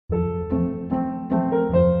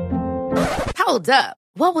Hold up.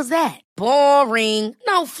 What was that? Boring.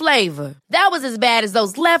 No flavor. That was as bad as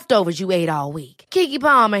those leftovers you ate all week. Keke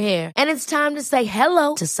Palmer here, and it's time to say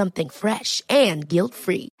hello to something fresh and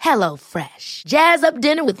guilt-free. Hello Fresh. Jazz up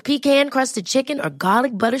dinner with pecan-crusted chicken or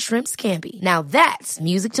garlic butter shrimp scampi. Now that's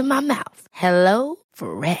music to my mouth. Hello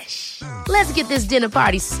Fresh. Let's get this dinner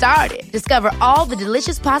party started. Discover all the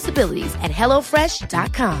delicious possibilities at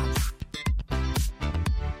hellofresh.com.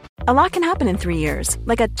 A lot can happen in 3 years,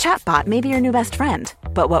 like a chatbot may be your new best friend.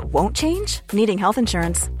 But what won't change? Needing health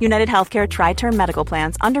insurance. United Healthcare Tri-Term Medical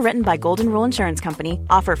Plans, underwritten by Golden Rule Insurance Company,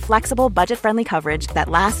 offer flexible, budget-friendly coverage that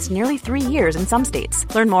lasts nearly 3 years in some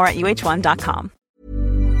states. Learn more at uh1.com.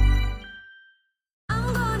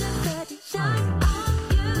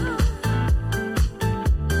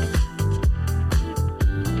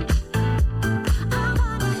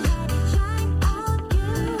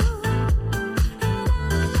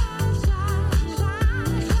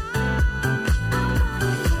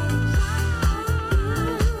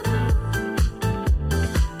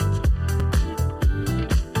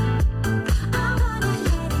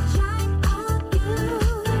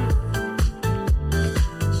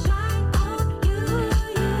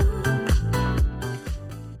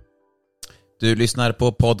 Du lyssnar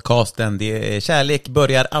på podcasten Det är kärlek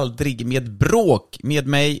börjar aldrig med bråk. Med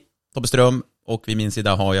mig, Tobbe Ström, och vid min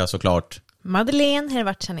sida har jag såklart Madeleine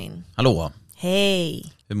Hervartsanin. Hallå.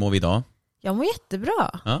 Hej. Hur mår vi idag? Jag mår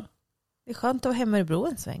jättebra. Ja. Det är skönt att vara hemma i Bro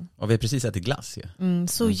en sväng. Och vi har precis ätit glass ju.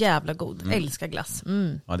 Så jävla god. Älskar glass.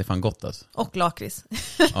 Ja, det är fan gott alltså. Och lakrits.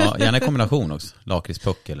 Ja, gärna i kombination också.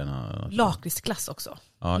 Lakritspuck eller något. Lakritsglass också.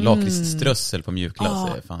 Ja, lakritsströssel på mjukglass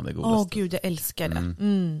är fan det godaste. Åh gud, jag älskar det.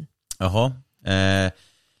 Jaha.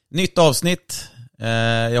 Nytt avsnitt.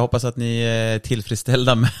 Jag hoppas att ni är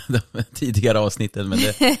tillfredsställda med de tidigare avsnitten. Men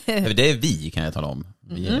det är vi, kan jag tala om.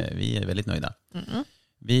 Vi är väldigt nöjda.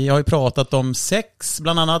 Vi har ju pratat om sex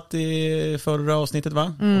bland annat i förra avsnittet,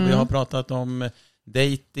 va? Och vi har pratat om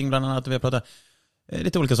dating bland annat. Och vi har pratat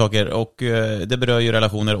lite olika saker. Och det berör ju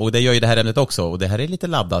relationer. Och det gör ju det här ämnet också. Och det här är lite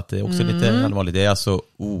laddat. Det är också lite allvarligt. Det är alltså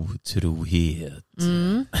otrohet.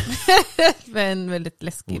 Men väldigt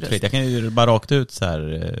läskig röst. Jag kan ju bara rakt ut så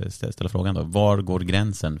här ställa frågan då. Var går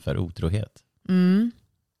gränsen för otrohet?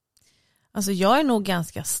 Alltså jag är nog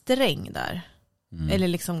ganska sträng där. Eller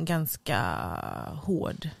liksom ganska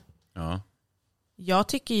hård. Ja. Jag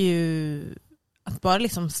tycker ju att bara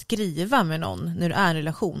liksom skriva med någon när du är i en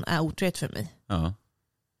relation är otrohet för mig. Ja.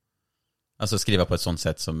 Alltså skriva på ett sånt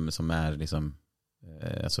sätt som är liksom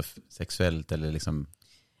alltså sexuellt eller liksom.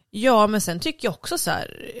 Ja, men sen tycker jag också så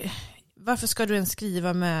här, varför ska du ens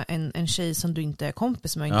skriva med en tjej som du inte är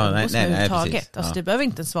kompis med överhuvudtaget? Alltså det behöver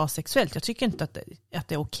inte ens vara sexuellt. Jag tycker inte att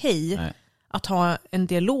det är okej att ha en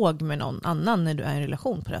dialog med någon annan när du är i en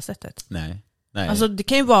relation på det här sättet. Nej. Alltså det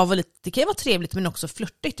kan ju vara trevligt men också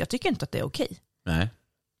flörtigt. Jag tycker inte att det är okej. Nej.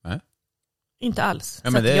 Inte alls.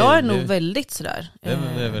 Ja, så jag är nog väldigt sådär. Det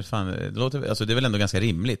är väl fan, alltså det är väl ändå ganska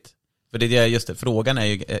rimligt. För det är just det, frågan är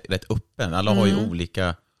ju rätt öppen. Alla har ju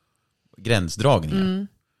olika gränsdragningar.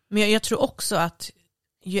 Men jag tror också att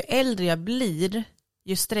ju äldre jag blir,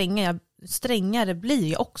 ju strängare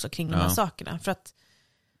blir jag också kring de här sakerna. För att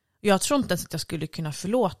jag tror inte ens att jag skulle kunna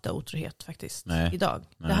förlåta otrohet faktiskt idag.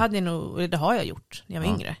 Nej. Det har jag gjort när jag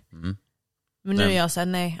var yngre. Men nu är jag såhär,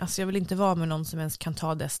 nej, alltså jag vill inte vara med någon som ens kan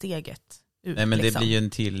ta det steget ut. Nej, men liksom. Det blir ju en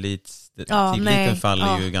tilliten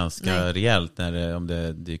faller ju ganska rejält om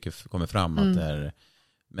det kommer fram att det är.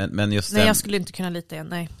 Men just jag skulle inte kunna lita igen,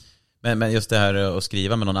 nej. Men just det här att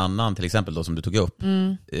skriva med någon annan till exempel då, som du tog upp.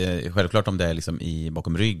 Självklart om det är liksom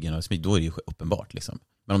bakom ryggen och då är det ju uppenbart liksom.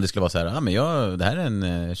 Men om det skulle vara så här, men det här är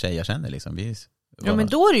en tjej jag känner liksom. Ja, men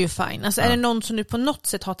då är det ju fine. Alltså är det någon som du på något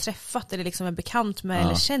sätt har träffat eller liksom är bekant med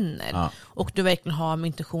eller känner och du verkligen har med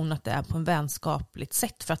intention att det är på en vänskapligt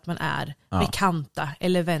sätt för att man är bekanta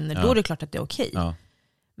eller vänner, då är det klart att det är okej.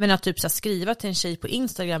 Men att typ så här, skriva till en tjej på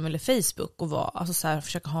Instagram eller Facebook och alltså så här,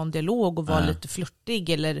 försöka ha en dialog och vara lite flörtig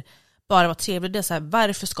eller bara vara trevlig, det är så här,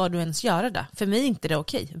 varför ska du ens göra det? För mig är inte det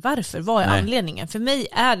okej. Varför? Vad är anledningen? För mig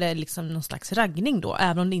är det liksom någon slags raggning då,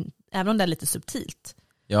 även om det är lite subtilt.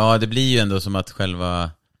 Ja, det blir ju ändå som att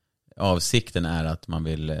själva avsikten är att man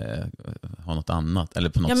vill ha något annat eller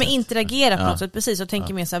på något sätt. Ja, men interagera på något sätt, precis. Och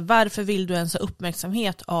tänker mer så här, varför vill du ens ha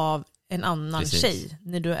uppmärksamhet av en annan tjej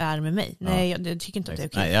när du är med mig? Nej, jag tycker inte att det är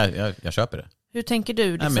okej. Nej, jag köper det. Hur tänker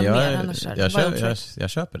du liksom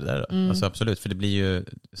jag köper det där. Alltså absolut, för det blir ju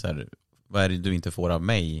så här, vad är det du inte får av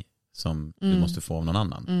mig som du måste få av någon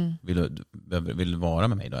annan? Vill du vara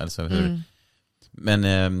med mig då? Alltså hur?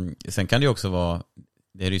 Men sen kan det ju också vara,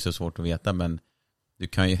 det är ju så svårt att veta, men du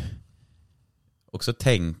kan ju också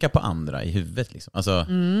tänka på andra i huvudet liksom. Alltså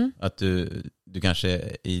att du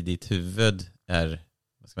kanske i ditt huvud är,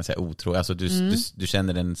 vad ska man säga, otrogen. Alltså du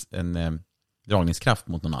känner en dragningskraft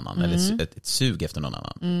mot någon annan eller ett sug efter någon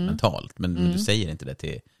annan mentalt, men du säger inte det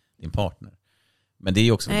till din partner. Men det är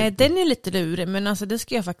ju också den är lite lurig, men alltså det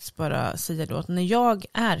ska jag faktiskt bara säga då, att när jag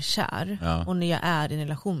är kär och när jag är i en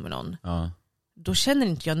relation med någon, då känner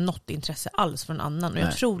inte jag något intresse alls från annan. Och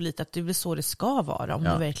jag tror lite att det är så det ska vara om du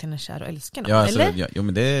verkligen är kär och älskar någon. Eller?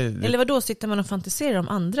 Men eller vad då sitter man och fantiserar om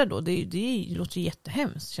andra då? Det låter ju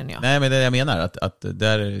jättehemskt, känner jag. Nej, men det jag menar, att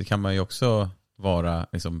där kan man ju också vara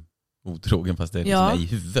liksom otrogen, fast det är liksom i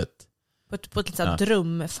huvudet. På ett litet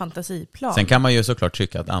drömfantasiplan. Sen kan man ju såklart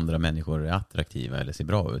tycka att andra människor är attraktiva eller ser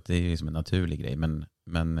bra ut. Det är ju liksom en naturlig grej.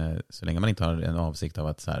 Men så länge man inte har en avsikt av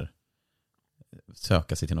att så här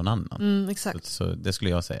söka sig till någon annan. Exakt. Så det skulle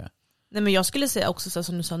jag säga. Nej, men jag skulle säga också, så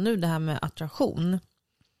som du sa nu, det här med attraktion.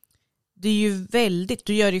 Det är ju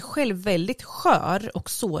du gör dig själv väldigt skör och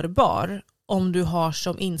sårbar om du har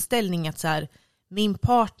som inställning att så här, min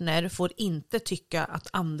partner får inte tycka att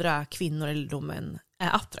andra kvinnor eller män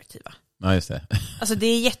är attraktiva. Ja, just det. Alltså det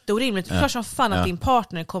är jätteorimligt. Det är klart som fan att din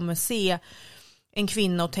partner kommer se en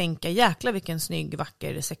kvinna och tänka, jäkla vilken snygg,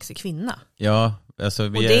 vacker, sexig kvinna. Ja, alltså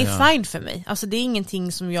och det är fine för mig. Alltså det är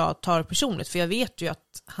ingenting som jag tar personligt, för jag vet ju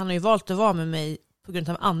att han har ju valt att vara med mig på grund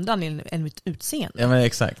av andra än mitt utseende. Ja, men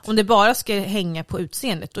exakt. Om det bara ska hänga på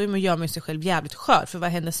utseendet, då gör man sig själv jävligt skör. För vad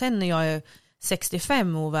händer sen när jag är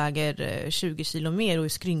 65 och väger 20 kilo mer och är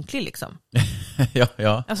skrynklig liksom?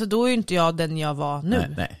 ja. Alltså då är ju inte jag den jag var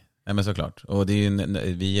nu. Nej, men såklart. Och det är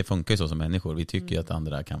ju, vi funkar ju så som människor. Vi tycker ju att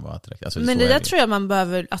andra kan vara attraktiva. Alltså, men det där tror jag man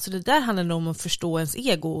behöver, alltså det där handlar om att förstå ens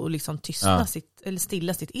ego och liksom tystna eller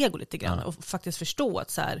stilla sitt ego lite grann och faktiskt förstå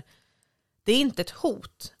att så här, det är inte ett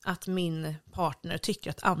hot att min partner tycker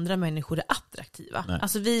att andra människor är attraktiva. Nej.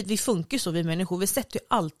 Alltså vi funkar ju så, vi människor. Vi sätter ju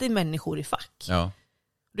alltid människor i fack. Ja.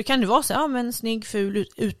 Då kan det vara så, men snygg, ful,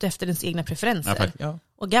 ut efter ens egna preferenser. Ja.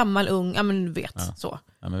 Och gammal, ung, men du vet, så.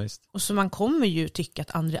 Ja, men visst. Och så man kommer ju tycka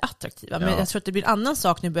att andra är attraktiva. Men jag tror att det blir en annan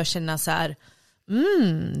sak när du börjar känna så här,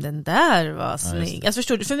 den där var snygg. Jag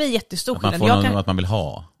förstår, för mig är jättestor skillnad. Man får någon att man vill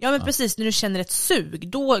ha. Ja, men precis, när du känner ett sug,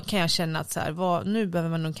 då kan jag känna att så här, nu behöver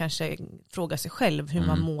man nog kanske fråga sig själv hur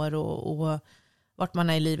man mår och vart man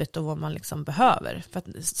är i livet och vad man liksom behöver. För att,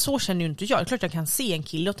 så känner ju inte jag. Det är klart jag kan se en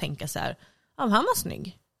kille och tänka så här, han var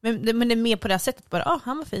snygg. Men det är mer på det här sättet bara,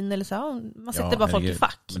 han var fin, eller så man sätter bara folk i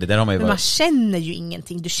fack. Men, det där har man, men man känner ju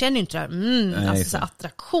ingenting. Du känner ju inte det här, alltså så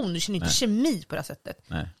attraktion. Du känner inte kemi på det här sättet.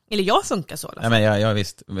 Nej. Eller jag funkar så. Nej, men jag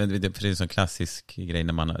visst, men det är precis en sån klassisk grej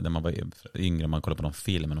när man var yngre, man kollar på någon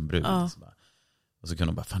film med någon brud. Och så kunde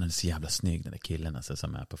man bara, fan, den är så jävla snygg, den där killen alltså,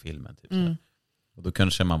 som är på filmen. Typ, och då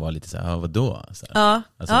kanske man var lite så här, vadå? Så här.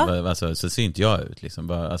 Alltså, så ser inte jag ut.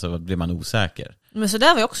 Liksom. Alltså, blir man osäker. Men så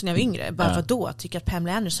där var jag också när jag var yngre. Bara vadå? Tycker att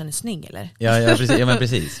Pamela Anderson är snygg, eller? Ja,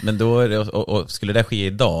 precis. Men då, och skulle det ske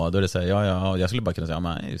idag, då är det så här, jag skulle bara kunna säga,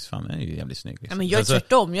 men fan, den är ju jävligt snygg. Liksom. Ja, men jag är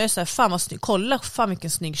tvärtom. Jag är så här, fan vad snygg. Kolla, fan vilken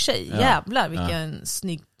snygg tjej. Jävlar, vilken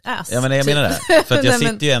snygg ass. Ja, men jag menar det. För att jag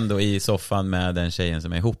sitter ju ändå i soffan med den tjejen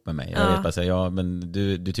som är ihop med mig. Jag vet bara säga, men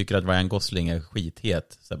du tycker att Ryan Gosling är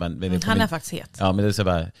skithet. Så bara, han är faktiskt het. Ja, men det är så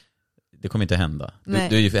bara, det kommer inte att hända. Du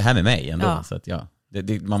är ju här med mig ändå. Så att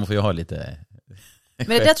man får ju ha lite...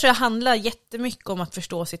 Men det tror jag handlar jättemycket om att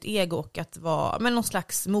förstå sitt ego och att vara någon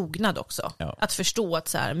slags mognad också. Ja. Att förstå att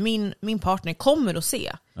så här, min partner kommer att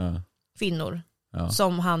se kvinnor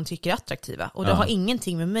som han tycker är attraktiva. Och det har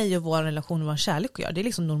ingenting med mig och vår relation och vår kärlek att göra. Det är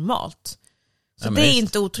liksom normalt. Så det är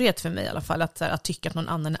inte otroligt för mig i alla fall att tycka att någon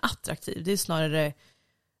annan är attraktiv. Det är snarare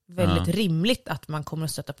väldigt rimligt att man kommer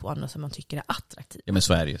att stöta på andra som man tycker är attraktiv. Ja, men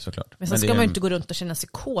så är det ju såklart. Men sen ska man ju inte gå runt och känna sig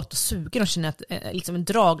kåt och sugen och känna att, liksom en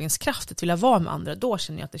dragningskraft att vilja vara med andra. Då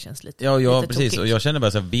känner jag att det känns lite lite precis. Tokigt. Och jag känner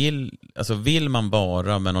bara så här, vill man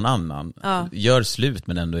bara med någon annan, gör slut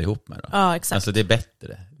men ändå ihop med då. Ja, exakt. Alltså det är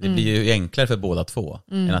bättre. Det blir ju enklare för båda två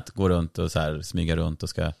än att gå runt och så här, smyga runt och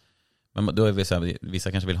ska... Men då är vi så här,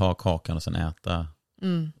 vissa kanske vill ha kakan och sen äta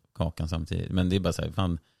kakan samtidigt. Men det är bara så här,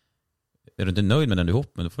 fan, är du inte nöjd med den du är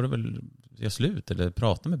ihop med, då får du väl göra slut eller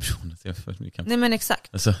prata med personen. Nej, men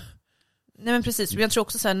exakt. Alltså. Nej, men precis. Jag tror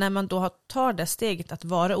också så här, när man då tar det steget att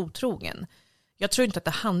vara otrogen, jag tror inte att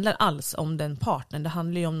det handlar alls om den partnern. Det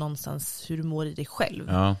handlar ju om någonstans hur du mår i dig själv.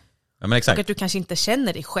 Ja, men exakt. Och att du kanske inte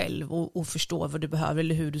känner dig själv och förstår vad du behöver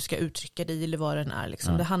eller hur du ska uttrycka dig eller vad den är.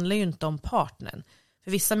 Liksom. Det handlar ju inte om partnern.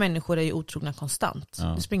 För vissa människor är ju otrogna konstant.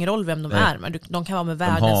 Det spelar ingen roll vem de är, men de kan vara med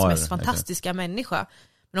världens mest fantastiska människa.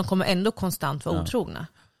 Men de kommer ändå konstant vara otrogna.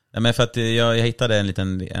 Ja, men för att jag hittade en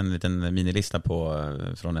liten minilista på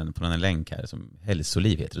en länk här som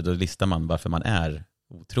hälsoliv heter det. Då listar man varför man är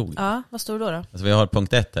otrogen. Ja, vad står det då? Alltså vi har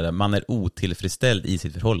punkt 1 där, man är otillfredsställd i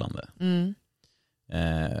sitt förhållande.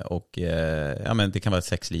 Ja, men det kan vara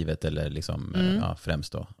sexlivet eller liksom,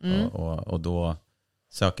 främst då. Och då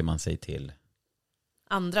söker man sig till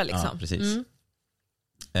andra liksom. Ja, precis.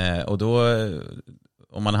 Och då,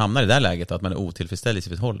 om man hamnar i det där läget att man är otillfredsställd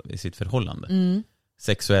i sitt förhållande,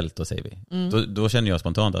 sexuellt då säger vi, då känner jag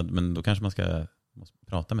spontant att men då kanske man måste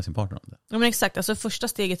prata med sin partner om det. Ja, men exakt, alltså första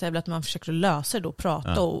steget är väl att man försöker lösa det och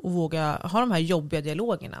prata och våga ha de här jobbiga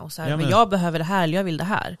dialogerna och så här, men jag behöver det här eller jag vill det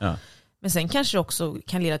här. Ja. Men sen kanske det också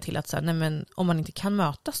kan leda till att så här, nej, men om man inte kan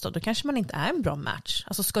mötas då kanske man inte är en bra match.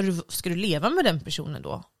 Alltså ska du leva med den personen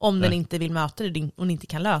då om den inte vill möta dig och inte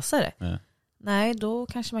kan lösa det? Ja. Nej, då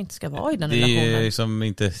kanske man inte ska vara i den relationen. Det är ju liksom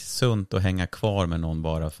inte sunt att hänga kvar med någon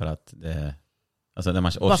bara för att det, alltså när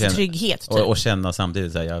man, bara för trygghet typ. och känna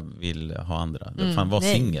samtidigt att jag vill ha andra. Fan, var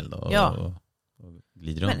singel då och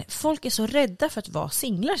glida runt. Men folk är så rädda för att vara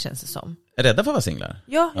singlar, känns det som. Är rädda för att vara singlar?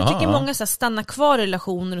 Ja, jag tycker många så här, stannar kvar i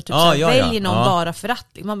relationer och typ väljer någon bara för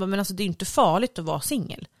att. Man bara, men alltså det är inte farligt att vara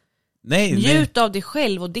singel. Njut av dig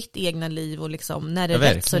själv och ditt egna liv och liksom, när det är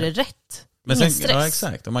rätt så är det rätt. Men sen, ja,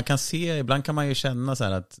 exakt. Och man kan se, ibland kan man ju känna så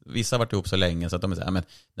här att vissa har varit ihop så länge så att de är så här, men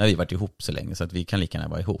när vi har varit ihop så länge så att vi kan lika gärna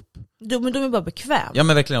vara ihop. Men de är bara bekväm. Ja,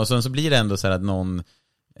 men verkligen. Och så blir det ändå så här att någon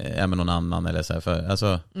är med någon annan eller så här, för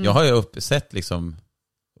alltså, jag har ju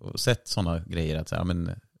sett sådana grejer att så här,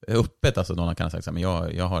 men öppet, alltså någon kan ha sagt så här,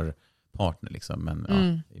 men jag har partner liksom,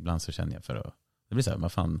 men ibland så känner jag för att, det blir så här,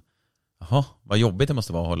 vad fan, vad jobbigt det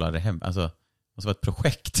måste vara att hålla det hem, alltså det måste vara ett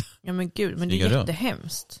projekt. Ja men gud, men det är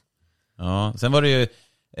jättehemskt. Ja, sen var det ju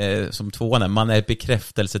som tvåan, man är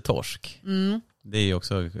bekräftelsetorsk. Det är ju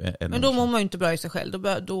också men då mår man ju inte bra i sig själv.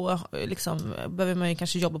 Då liksom, behöver man ju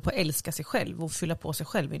kanske jobba på att älska sig själv och fylla på sig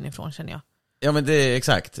själv inifrån, känner jag. Ja, men det är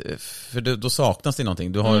exakt. För då saknas det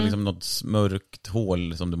någonting. Du har liksom något mörkt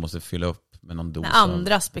hål som du måste fylla upp med någon dos.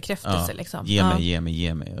 Andras bekräftelse liksom. Ge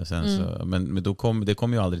mig. Och sen så, men det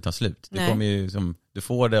kommer ju aldrig ta slut. Det kommer ju, som, du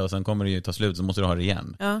får det och sen kommer det ju ta slut, så måste du ha det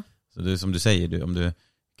igen. Ja. Så det är som du säger, om du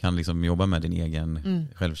kan liksom jobba med din egen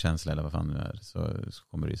självkänsla eller vad fan det är, så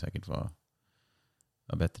kommer det ju säkert vara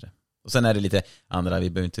bättre. Och sen är det lite andra, vi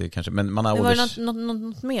behöver inte kanske, men man har det var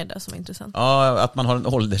något mer där som var intressant. Ja, att man har en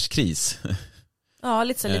ålderskris. Ja,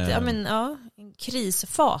 lite en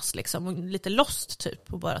krisfas liksom, och lite lost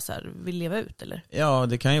typ, och bara så här vill leva ut, eller? Ja,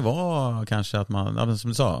 det kan ju vara kanske att man, som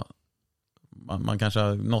du sa, man kanske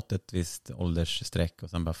har nått ett visst åldersstreck och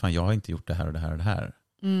sen bara, fan, jag har inte gjort det här och det här och det här.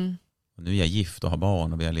 Och nu är jag gift och har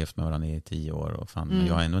barn och vi har levt med varandra i 10 år och fan, men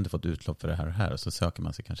jag har ändå inte fått utlopp för det här och det här, och så söker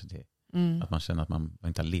man sig kanske till att man känner att man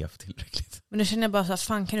inte har levt tillräckligt. Men nu känner jag bara så att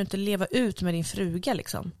fan, kan du inte leva ut med din fruga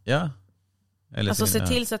liksom? Ja. Eller alltså se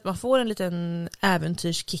till så att man får en liten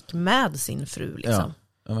äventyrskick med sin fru liksom.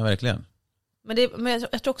 Ja, men verkligen. Men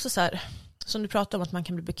jag tror också så här, som du pratar om, att man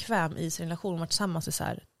kan bli bekväm i sin relation och vara tillsammans i så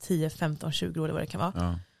här 10, 15, 20 år eller vad det kan vara.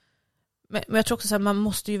 Ja. Men jag tror också så här, man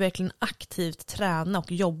måste ju verkligen aktivt träna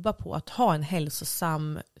och jobba på att ha en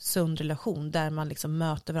hälsosam, sund relation där man liksom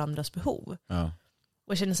möter varandras behov. Ja.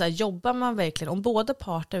 Och jag känner så här, jobbar man verkligen, om båda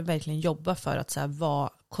parter verkligen jobbar för att så här vara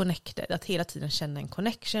connected, att hela tiden känna en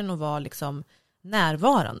connection och vara liksom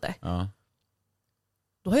närvarande. Ja.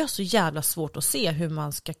 Då har jag så jävla svårt att se hur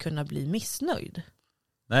man ska kunna bli missnöjd.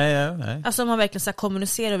 Nej. Alltså om man verkligen så här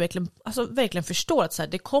kommunicerar och verkligen förstår att så här,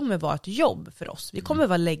 det kommer vara ett jobb för oss. Vi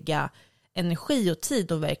kommer lägga energi och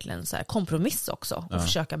tid och verkligen så här kompromissa också. Och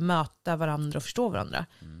försöka möta varandra och förstå varandra.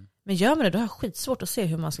 Men gör man det, då har jag skitsvårt att se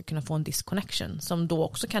hur man ska kunna få en disconnection som då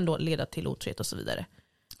också kan då leda till otrohet och så vidare.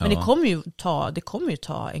 Men det kommer ju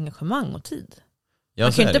ta engagemang och tid.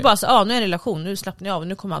 Man kan ju inte bara säga, nu är en relation, nu slappnar jag av,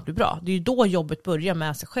 nu kommer allt bli bra. Det är ju då jobbet börjar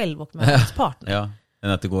med sig själv och med ens partner. Ja,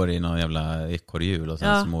 än att det går i någon jävla ekorrhjul och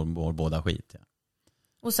sen så mår båda skit. Ja.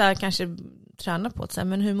 Och så här kanske träna på att säga,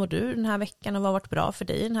 men hur mår du den här veckan och vad har varit bra för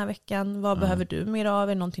dig den här veckan? Vad behöver du mer av?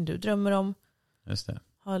 Är det någonting du drömmer om? Just det.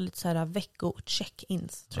 Ha lite så här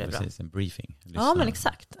vecko-check-ins, tror jag. Precis, en briefing. Lyssna. Ja, men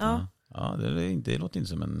exakt. Ja, det låter inte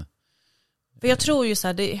som en... För jag tror ju så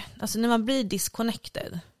här, alltså när man blir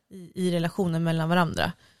disconnected i relationen mellan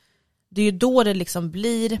varandra, det är ju då det liksom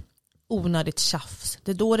blir onödigt tjafs.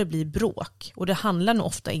 Det är då det blir bråk. Och det handlar nog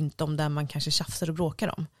ofta inte om det man kanske tjafsar och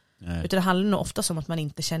bråkar om. Nej. Utan det handlar nog ofta om att man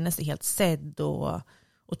inte känner sig helt sedd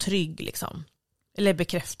och trygg liksom. Eller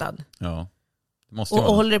bekräftad. Ja.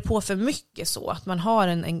 Och håller det på för mycket så att man har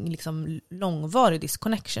en liksom långvarig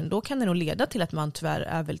disconnection, då kan det nog leda till att man tyvärr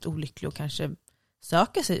är väldigt olycklig och kanske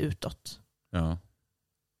söker sig utåt. Ja,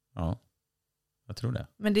 jag tror det.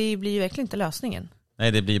 Men det blir ju verkligen inte lösningen.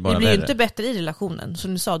 Nej, det blir bara det blir ju inte bättre i relationen.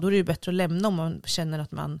 Som du sa, då är det ju bättre att lämna om man känner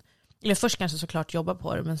att man Eller först kanske såklart jobba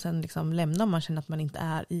på det, men sen liksom lämna om man känner att man inte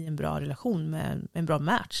är i en bra relation med en bra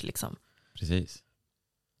match liksom. Precis.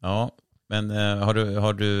 Ja, men har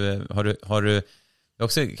du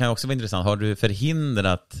också, kan också vara intressant, har du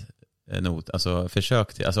förhindrat alltså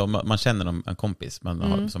försökt till, alltså man känner en kompis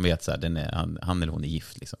som vet så här, han eller hon är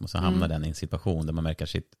gift liksom, och så hamnar den i en situation där man märker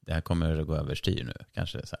shit, det här kommer att gå över styr nu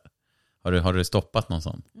kanske så här. Har du stoppat någon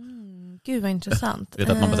sån? Gud vad intressant. Vet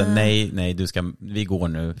att man bara säger nej, vi går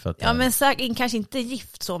nu för att ja, men säkert kanske inte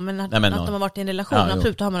gift så, men att de har varit i en relation,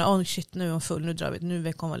 absolut, då har man shit, nu är hon full, nu drar vi,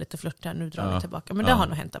 nu kommer lite flört här, nu drar vi tillbaka. Men det har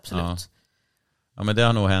nog hänt, absolut. Ja, men det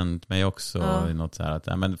har nog hänt mig också i något så här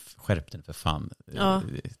att men skärp den för fan.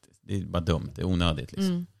 Det är bara dumt, det är onödigt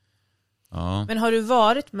liksom. Ja. Men har du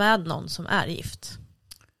varit med någon som är gift?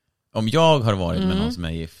 Om jag har varit med någon som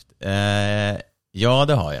är gift? Ja,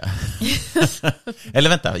 det har jag. Eller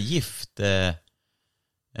vänta, gift.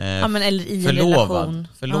 Men eller i en relation.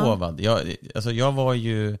 Förlovad. Jag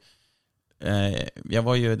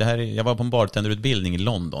var på en bartenderutbildning i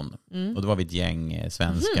London. Och då var vi ett gäng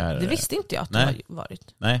svenskar. Det visste inte jag att du har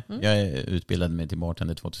varit. Nej, jag utbildade mig till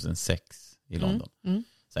bartender 2006 i London.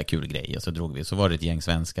 Så här kul grej. Och så drog vi. Så var det ett gäng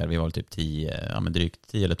svenskar. Vi var typ drygt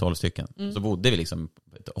 10 eller 12 stycken. Så bodde vi liksom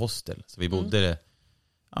på ett hostel. Så vi bodde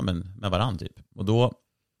med varandra typ. Och då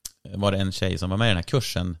var det en tjej som var med i den här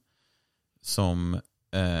kursen som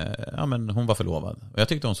hon var förlovad. Och jag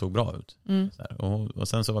tyckte hon såg bra ut. Så här, och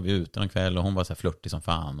sen så var vi ute en kväll och hon var så här flörtig som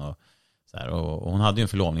fan. Och, så här, och hon hade ju en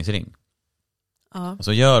förlovningsring. Och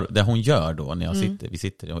så det hon gör då när jag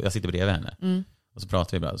sitter bredvid henne. Och så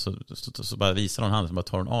pratar vi bara. Så bara visar hon handen, så bara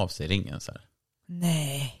tar hon av sig ringen så här.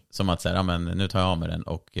 Nej. Som att så här, nu tar jag av med den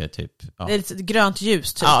och typ... Ja. Det är lite grönt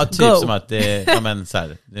ljus typ. Ja, typ som att så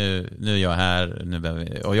här, nu är jag här, nu behöver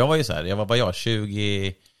vi... Och jag var ju så här, jag var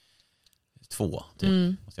 22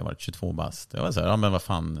 typ. Och så jag var 22 bast. Jag var så här, men vad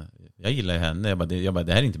fan, jag gillar ju henne. Jag bara,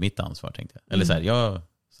 det här är inte mitt ansvar, tänkte jag. Eller så här,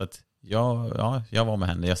 jag var med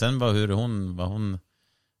henne. Sen vad hon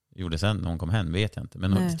gjorde sen när hon kom hem vet jag inte.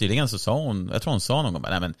 Men tydligen så sa hon, jag tror hon sa någon gång,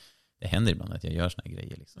 nej men det händer ibland att jag gör såna här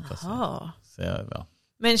grejer liksom.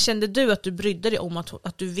 Men kände du att du brydde dig om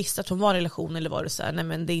att du visste att hon var i relation, eller var det så här, nej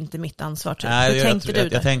men det är inte mitt ansvar typ? Nej,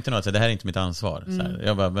 jag tänkte nog att det här är inte mitt ansvar. Så här,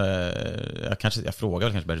 jag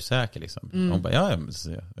frågade kanske, är du säker liksom? Hon bara,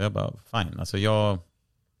 jag bara, fine.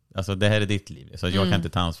 Alltså det här är ditt liv. Så jag kan inte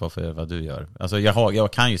ta ansvar för vad du gör. Alltså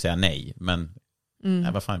jag kan ju säga nej, men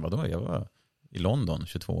vadå? Jag var i London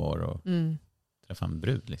 22 år och träffade en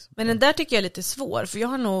brud liksom. Men den där tycker jag är lite svår, för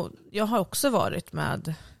jag har också varit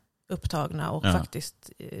med upptagna och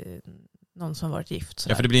faktiskt någon som har varit gift.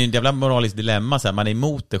 Sådär. Ja, för det blir en jävla moraliskt dilemma. Så här. Man är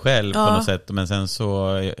emot det själv på något sätt, men sen så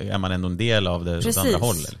är man ändå en del av det åt andra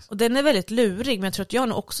hållet. Liksom. Och den är väldigt lurig, men jag tror att jag har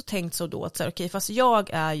nog också tänkt så då att så här, okej, fast jag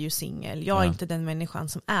är ju singel. Jag är inte den människan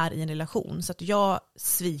som är i en relation, så att jag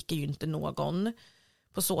sviker ju inte någon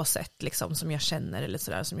på så sätt liksom, som jag känner eller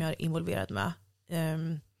sådär, som jag är involverad med.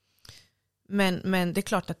 Men det är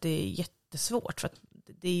klart att det är jättesvårt, för att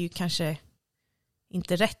det är ju kanske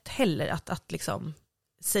inte rätt heller att liksom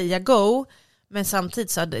säga go, men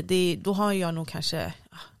samtidigt så då har jag nog kanske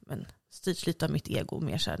styrt lite av mitt ego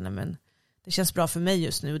mer så här, nej men det känns bra för mig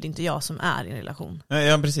just nu och det är inte jag som är i en relation.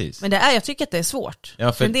 Ja, precis. Men jag tycker att det är svårt.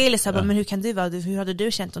 Ja, men det är liksom men hur hade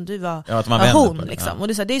du känt om du var hon liksom? Och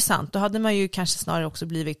det är ju sant, då hade man ju kanske snarare också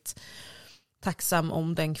blivit tacksam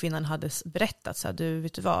om den kvinnan hade berättat så här, du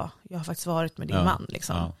vet du vad, jag har faktiskt varit med din man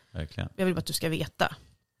liksom. Ja, verkligen. Jag vill bara att du ska veta.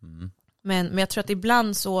 Men jag tror att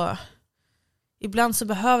ibland så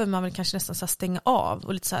behöver man väl kanske nästan så här stänga av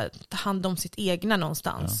och lite så här, ta hand om sitt egna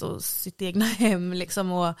någonstans och sitt egna hem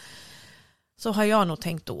liksom. Och så har jag nog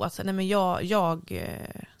tänkt då att nej, men jag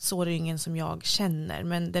så är det ingen som jag känner,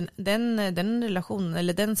 men den relationen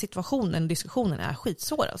eller den situationen, diskussionen är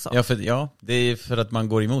skitsvår alltså. Det är för att man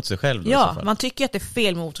går emot sig själv då, ja, man tycker att det är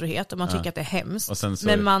fel med otrohet och man tycker att det är hemskt,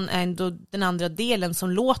 men man är ändå den andra delen som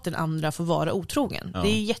låter den andra få vara otrogen. Det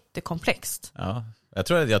är jättekomplext. Ja. Jag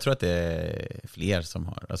tror att det är fler som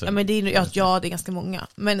har. Alltså, ja, men det är ganska många.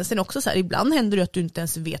 Men sen också så här, ibland händer det att du inte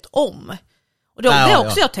ens vet om. Och det har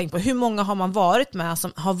också jag tänkt på. Hur många har man varit med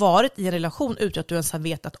som har varit i en relation utan att du ens har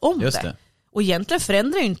vetat om det? Och egentligen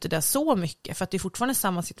förändrar ju inte det så mycket, för att det är fortfarande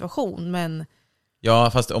samma situation, men...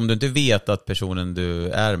 Ja, fast om du inte vet att personen du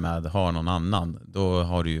är med har någon annan, då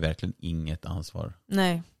har du ju verkligen inget ansvar.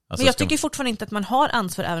 Nej, alltså, men jag tycker fortfarande inte att man har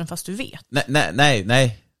ansvar även fast du vet.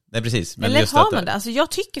 Nej, precis. Men eller just har man det? Alltså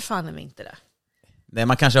jag tycker fan inte det. Nej,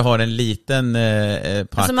 man kanske har en liten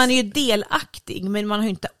part. Alltså man är ju delaktig, men man har ju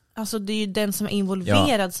inte Alltså det är ju den som är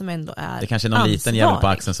involverad som ändå är det kanske är någon liten jävel på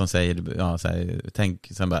axeln som säger, ja, så här, tänk,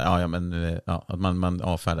 sen bara, att man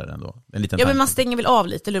avfärdar den då. En liten men man stänger väl av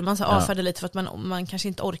lite, eller man så avfärdar lite för att man kanske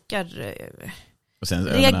inte orkar och sen,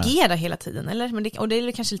 reagera hela tiden, eller? Men och det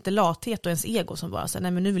är kanske lite lathet och ens ego som bara säger,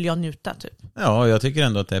 nej men nu vill jag njuta typ. Ja, jag tycker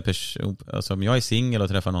ändå att det är alltså, om jag är singel och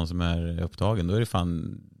träffar någon som är upptagen, då är det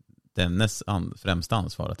fan dennes främsta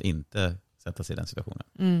ansvar att inte sätta sig i den situationen.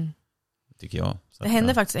 Tycker jag. Så det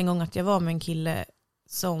hände faktiskt en gång att jag var med en kille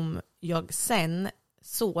som jag sen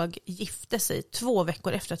såg gifte sig 2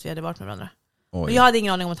 veckor efter att vi hade varit med varandra. Oj. Och jag hade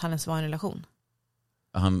ingen aning om att han ens var i en relation.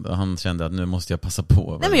 Han kände att nu måste jag passa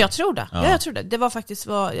på. Nej men jag tror det. Ja. Jag tror det. Det var faktiskt,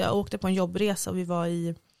 jag åkte på en jobbresa och vi var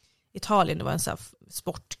i Italien. Det var en sån här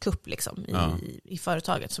sportkupp liksom i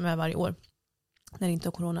företaget som är varje år. När det inte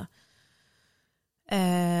är corona.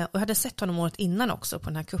 Och jag hade sett honom året innan också på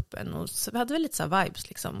den här kuppen. Och så vi hade väl lite så här vibes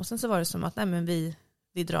liksom. Och sen så var det som att nej, men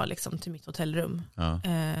vi drar liksom till mitt hotellrum. Ja.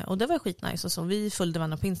 Och det var skitnice. Och så vi följde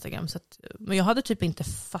varandra på Instagram. Så att, men jag hade typ inte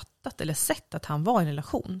fattat eller sett att han var i en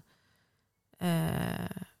relation.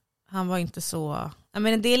 Han var inte så... Jag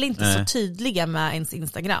menar, en del är inte så tydliga med ens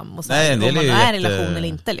Instagram. Och så nej, om man är i relation eller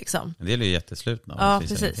inte liksom. En del är ju jätteslutna. Ja,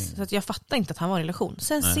 precis. Så att jag fattar inte att han var i relation.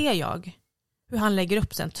 Sen ser jag hur han lägger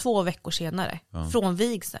upp sen 2 veckor senare. Ja. Från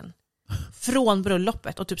vigseln. Från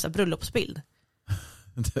bröllopet och typ så här bröllopsbild.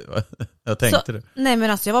 Jag tänkte det. Nej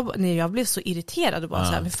men alltså jag blev så irriterad och bara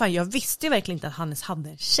så här, men fan, jag visste ju verkligen inte att han ens hade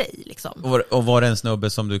en tjej liksom. Och var det en snubbe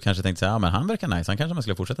som du kanske tänkte säga, men han verkar nice, han kanske man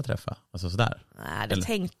skulle fortsätta träffa. Alltså sådär. Nej,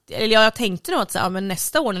 jag tänkte nog att så här, men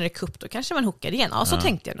nästa år när det är kupp då kanske man hookar igen. Ja, så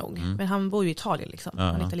tänkte jag nog. Men han bor ju i Italien liksom.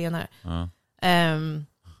 Han är italienare.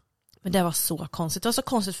 Men det var så konstigt. Det var så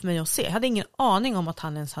konstigt för mig att se. Jag hade ingen aning om att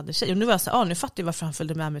han ens hade tjej. Och nu var jag så här, nu fattar jag varför han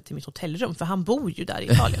följde med mig till mitt hotellrum. För han bor ju där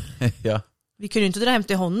i Italien. Ja. Vi kunde ju inte dra hem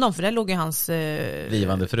till honom för där låg ju hans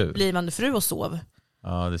blivande fru och sov.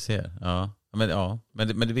 Ja, det ser.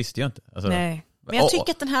 Men det visste jag inte. Alltså, nej. Men jag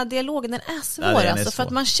tycker att den här dialogen den är svår. För att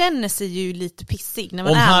man känner sig ju lite pissig när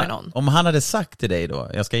man är med någon. Om han hade sagt till dig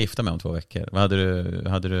då, jag ska gifta mig om 2 veckor. Vad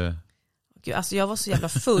hade du? Gud, alltså jag var så jävla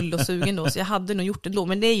full och sugen då så jag hade nog gjort det då.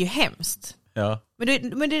 Men det är ju hemskt. Ja.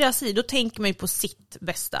 Men det där säger, då tänker man ju på sitt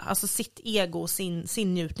bästa. Alltså sitt ego och sin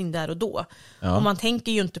njutning där och då. Ja. Och man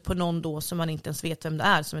tänker ju inte på någon då som man inte ens vet vem det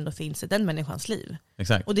är som ändå finns i den människans liv.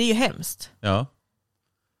 Exakt. Och det är ju hemskt. Ja.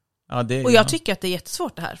 Och jag tycker att det är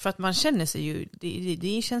jättesvårt det här. För att man känner sig ju,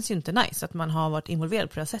 det känns ju inte nice att man har varit involverad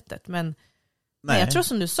på det här sättet. Men nej, jag tror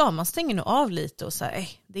som du sa, man stänger nog av lite och säger,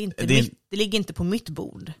 det ligger inte på mitt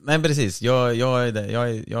bord. Nej, precis.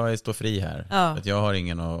 Jag står fri här. Ja. Att jag har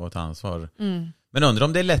ingen att ta ansvar. Men undrar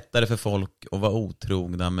om det är lättare för folk att vara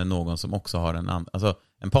otrogna med någon som också har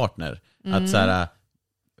en partner. Att så här,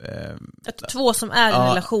 att 2 som är i en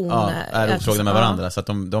relation är otrogna med varandra. Så att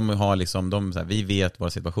de har liksom, så här, vi vet våra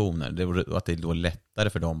situationer. Och att det är då lättare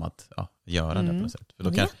för dem att göra det på något sätt. För då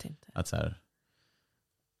jag vet inte. Att så här,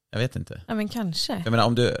 jag vet inte. Ja, men kanske. Jag menar,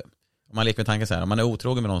 om man leker med tanken så här, om man är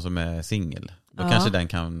otrogen med någon som är singel, då kanske den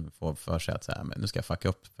kan få för sig att så här, men nu ska jag fucka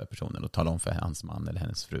upp för personen och tala om för hans man eller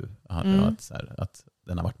hennes fru att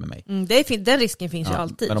den har varit med mig. Den risken finns ju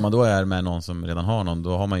alltid. Men om man då är med någon som redan har någon,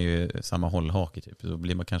 då har man ju samma hållhake typ. Då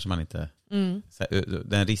blir man kanske man inte så här,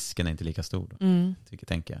 den risken är inte lika stor då,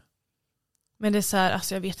 tänker jag. Men det är så här,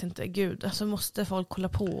 alltså jag vet inte, gud, alltså måste folk kolla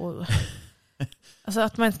på och... Alltså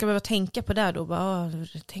att man ska behöva tänka på det då. Bara,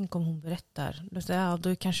 tänk om hon berättar.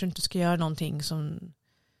 Då kanske du inte ska göra någonting som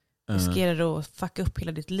riskerar att fucka upp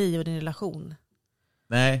hela ditt liv och din relation.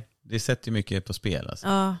 Nej, det sätter ju mycket på spel. Alltså.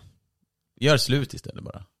 Ja. Gör slut istället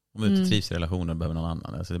bara. Om du inte trivs i relationen och behöver någon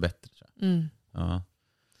annan. Alltså det är bättre. Tror jag. Ja.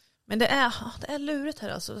 Men det är lurigt här.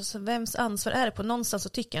 Alltså. Så vems ansvar är det på? Någonstans så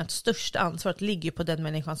tycker jag att största ansvaret ligger på den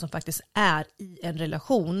människan som faktiskt är i en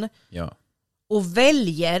relation. Ja. Och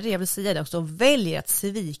väljer att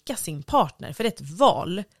svika sin partner. För det är ett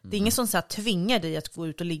val. Det är ingen som så här tvingar dig att gå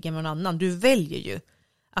ut och ligga med någon annan. Du väljer ju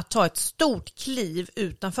att ta ett stort kliv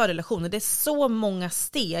utanför relationen. Det är så många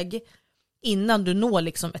steg innan du når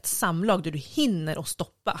liksom ett samlag där du hinner att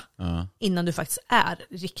stoppa. Innan du faktiskt är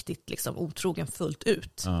riktigt liksom otrogen fullt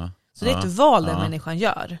ut. Så det är ett val den människan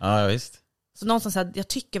gör. Ja, visst. Så någonstans här, jag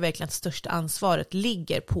tycker verkligen att största ansvaret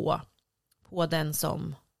ligger på den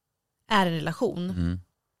som är en relation.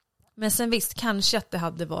 Men sen visst, kanske att det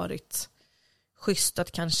hade varit schysst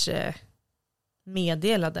att kanske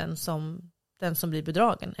meddela den som blir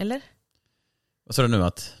bedragen, eller? Vad sa du nu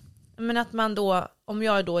att? Men att man då, om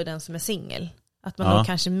jag då är den som är singel, att man då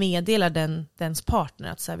kanske meddelar dens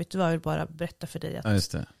partner att så här, vet du vad, jag vill bara berätta för dig att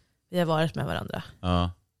just det. Vi har varit med varandra.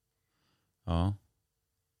 Ja.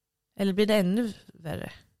 Eller blir det ännu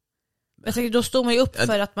värre? Jag tänker, då står man ju upp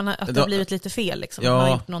för att det har blivit lite fel liksom. Ja, man har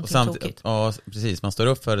gjort någonting tokigt. Ja, precis. Man står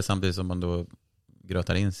upp för det samtidigt som man då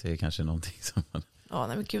grötar in sig kanske någonting som man... Ja,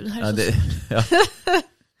 nej men gud, det här är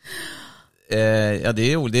ja, det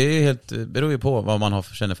är helt, beror ju på vad man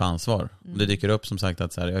känner för ansvar. Om det dyker upp som sagt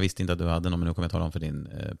att så här, jag visste inte att du hade någon, men nu kommer jag tala om för din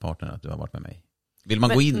partner att du har varit med mig. Vill man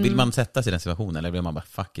gå in, vill man sätta sig i den situationen, eller vill man bara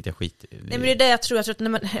fuck it, jag skiter i det? Nej, men det är det jag tror att när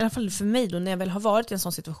man, i alla fall för mig då, när jag väl har varit i en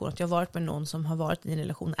sån situation att jag har varit med någon som har varit i en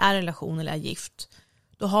relation eller är gift,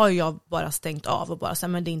 då har jag bara stängt av och bara så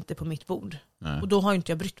här, men det är inte på mitt bord. Nej. Och då har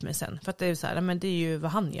inte jag brytt mig sen, för att det är så här, men det är ju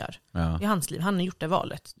vad han gör i hans liv, han har gjort det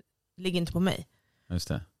valet, det ligger inte på mig. Just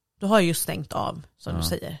det. Då har jag ju stängt av, som du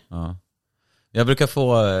säger. Ja. Jag brukar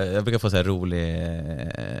få så här rolig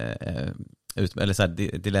eller så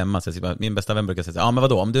här dilemma. Så min bästa vän brukar säga, ja men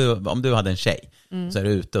vadå, om du hade en tjej så är du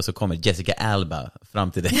ute och så kommer Jessica Alba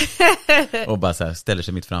fram till dig och bara så här, ställer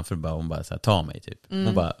sig mitt framför och hon bara så här, ta mig typ.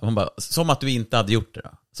 Hon bara, som att du inte hade gjort det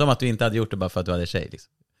då. Som att du inte hade gjort det bara för att du hade en tjej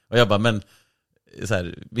liksom. Och jag bara, men så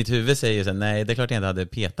här, mitt huvud säger så här, nej, det är klart jag inte hade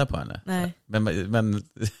petat på henne. Nej. Men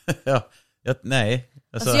nej.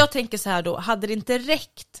 Alltså jag tänker så här då, hade det inte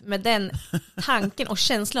räckt med den tanken och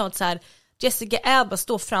känslan att så här, Jessica Alba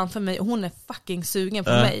står framför mig och hon är fucking sugen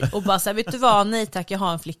på mig och bara så här, vet du vad, nej tack, jag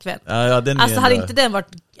har en flickvän. Alltså hade inte den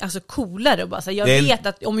varit coolare och bara så här, jag vet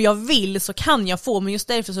att om jag vill så kan jag få, men just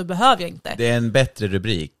därför så behöver jag inte. Det är en bättre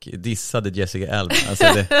rubrik, dissade Jessica Alba. Alltså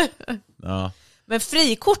ja. Men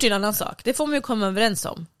frikort är en annan sak, det får man ju komma överens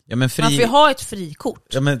om. Ja, men man får ju ha ett frikort.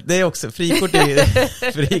 Ja, men det är också, frikort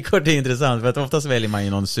är intressant, för att oftast väljer man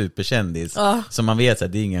ju någon superkändis som man vet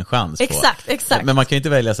att det är ingen chans på. Exakt. Men man kan ju inte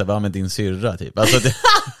välja så här, med din syrra typ. Alltså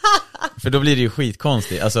för då blir det ju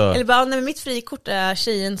skitkonstigt. Alltså... Eller bara, nej, mitt frikort är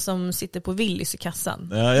tjejen som sitter på Willys i kassan.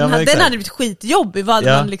 Den hade blivit skitjobbig.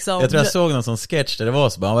 Man liksom... Jag tror jag såg någon sån sketch där det var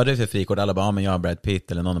så bara, vad är det för frikort? Alla bara, men jag har Brad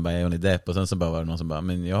Pitt, eller någon bara, Johnny Depp. Och sen så bara var det någon som bara,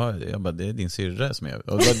 men jag bara, det är din syrra som jag...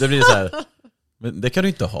 Och det blir så här... Men det kan du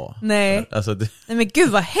inte ha. Nej. Alltså, nej men gud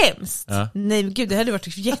vad hemskt. Ja. Nej men gud, det hade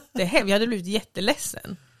varit jättehemskt. Jag hade blivit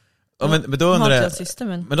jätteledsen. Ja, men då undrar jag,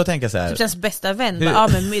 men då tänker jag så här. Typ ens bästa vän. Bara,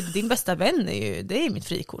 men din bästa vän det är mitt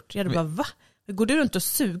frikort. Jag hade bara, va? Går du runt och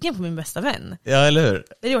sugen på min bästa vän? Ja, eller hur?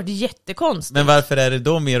 Det hade varit jättekonstigt. Men varför är det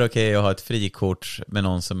då mer okej att ha ett frikort med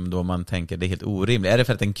någon som då man tänker det är helt orimligt? Är det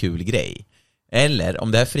för att det är en kul grej? Eller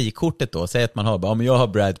om det här frikortet då, säger att man har bara, men jag har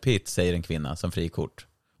Brad Pitt, säger en kvinna som frikort.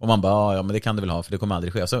 Och man bara, ja men det kan du väl ha, för det kommer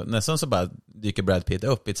aldrig ske. Så nästan så bara dyker Brad Pitt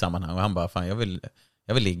upp i ett sammanhang och han bara, fan jag vill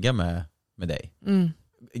ligga med dig.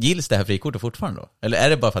 Gills det här frikortet fortfarande då? Eller är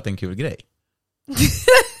det bara för att det är en kul grej?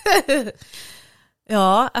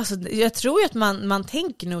 Ja, alltså jag tror ju att man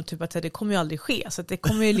tänker nog typ att det kommer ju aldrig ske, så att det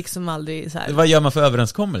kommer ju liksom aldrig så här. Vad gör man för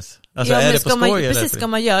överenskommelse? Alltså, är det på skoj, precis, ska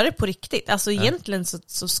man göra det på riktigt? Alltså egentligen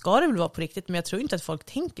så ska det väl vara på riktigt, men jag tror inte att folk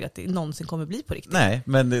tänker att det någonsin kommer bli på riktigt. Nej,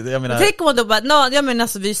 men jag menar... Tänk om man då bara, jag menar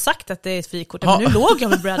alltså vi har sagt att det är ett frikort, men nu låg jag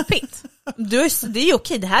med Brad Pitt. Det är ju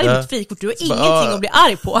okej, det här är mitt frikort, du har ingenting att bli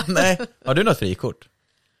arg på. Nej, har du något frikort?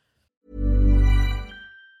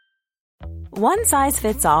 One size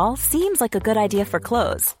fits all seems like a good idea for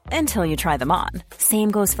clothes until you try them on.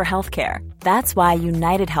 Same goes for healthcare. That's why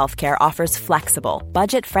United Healthcare offers flexible,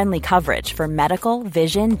 budget-friendly coverage for medical,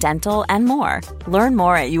 vision, dental, and more. Learn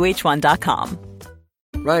more at uh1.com.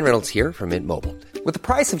 Ryan Reynolds here from Mint Mobile. With the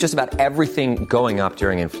price of just about everything going up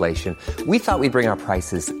during inflation, we thought we'd bring our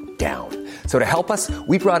prices down. So to help us,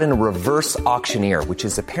 we brought in a reverse auctioneer, which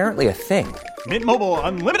is apparently a thing. Mint Mobile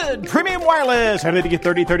Unlimited Premium Wireless. How to get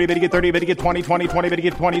 30, 30, how to get 30, how to get 20, 20, 20, how to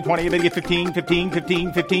get 20, 20, how to get 15, 15,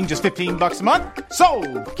 15, 15, just $15 a month?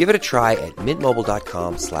 Sold! Give it a try at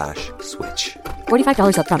mintmobile.com/switch.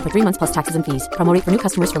 $45 up front for 3 months plus taxes and fees. Promo rate for new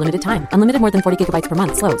customers for limited time. Unlimited more than 40 gigabytes per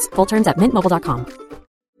month. Slows full terms at mintmobile.com.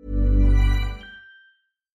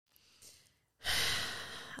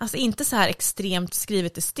 Alltså inte så här extremt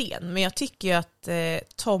skrivet i sten, men jag tycker ju att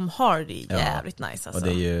Tom Hardy är jävligt nice alltså.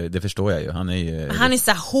 Och det förstår jag ju. Han är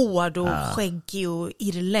så här hård och skäggig och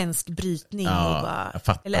irländsk brytning och bara,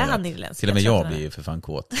 eller är han irländsk? Till och med jag blir ju för fan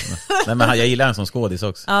kåt. Nej, men jag gillar han som skådis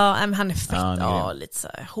också. Ja, men han är fett, lite så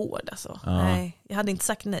här hård alltså. Nej, jag hade inte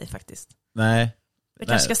sagt nej faktiskt. Nej. Jag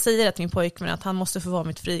kanske ska säga det till min pojkvän att han måste få vara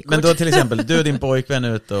mitt frikort. Men då till exempel, du och din pojkvän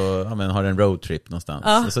ut och har en roadtrip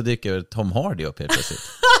någonstans. Och så dyker Tom Hardy upp helt plötsligt.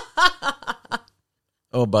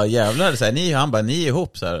 Och bara jävlar, så här, han bara, ni är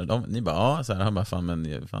ihop så här. Ni bara, så här, han bara, fan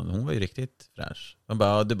hon var ju riktigt fräsch. Han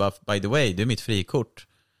bara, du bara, by the way, du är mitt frikort.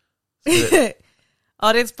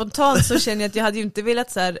 Ja, rent spontant så känner jag att jag hade ju inte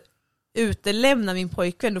velat så här utelämna min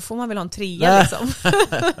pojkvän, då får man väl ha en 3 liksom.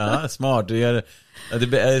 Ja, smart. Du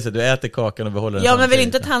äter kakan och behåller den. Ja, men väl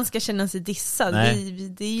inte att han ska känna sig dissad.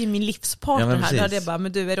 Det är ju min livspartner här. Då hade jag bara,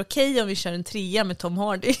 men du, är det okej om vi kör en 3 med Tom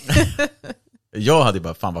Hardy? Jag hade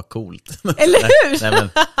bara, fan vad coolt. Eller hur? Nej, men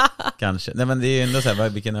kanske. Nej, men det är ju ändå så här,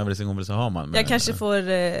 vilken överensstämmelse har man? Jag kanske får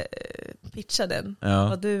pitcha den.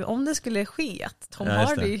 Ja. Om det skulle ske att Tom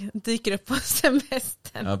Hardy dyker upp på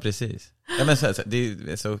semestern. Ja, precis. Ja, men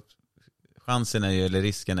så chansen är ju, eller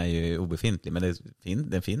risken är ju obefintlig, men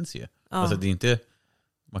den finns ju. Ja. Alltså det är inte,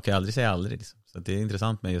 man kan ju aldrig säga aldrig liksom. Så det är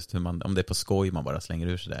intressant med just hur man, om det är på skoj man bara slänger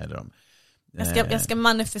ur sig det, eller om jag ska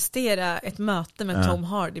manifestera ett möte med Tom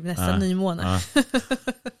Hardy nästa nymånad.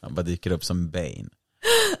 Han bara dyker upp som Bane.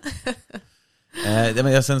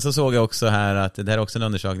 Men sen så såg jag också här att det här är också en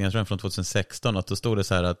undersökning, jag tror från 2016, att då stod det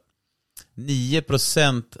så här att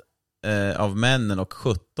 9% av männen och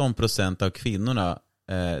 17% av kvinnorna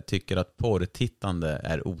tycker att porrtittande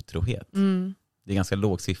är otrohet. Det är ganska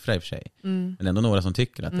låg siffra i och för sig. Men ändå några som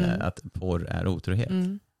tycker att porr är otrohet.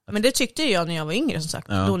 Men det tyckte jag när jag var yngre, som sagt.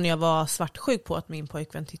 Då när jag var svartsjuk på att min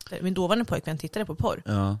dåvarande pojkvän tittade på porr.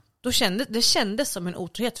 Ja. Det kändes som en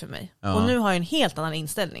otrohet för mig. Ja. Och nu har jag en helt annan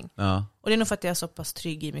inställning. Ja. Och det är nog för att jag är så pass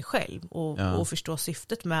trygg i mig själv. Och förstår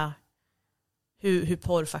syftet med hur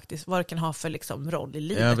porr faktiskt, vad det kan ha för liksom roll i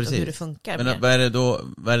livet och hur det funkar. Men vad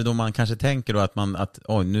är det då man kanske tänker då, att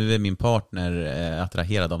nu är min partner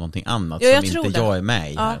attraherad av någonting annat som inte jag är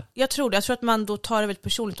med i här. Jag tror att man då tar det väldigt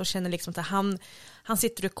personligt och känner liksom att han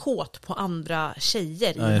sitter och kåt på andra tjejer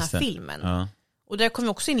i den här filmen. Ja. Och där kommer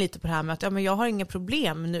vi också in lite på det här med att men jag har inga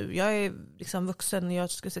problem nu. Jag är liksom vuxen och jag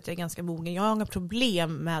skulle säga att jag är ganska mogen. Jag har inga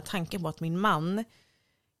problem med tanken på att min man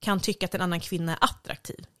kan tycka att en annan kvinna är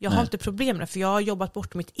attraktiv. Jag har inte problem med det, för jag har jobbat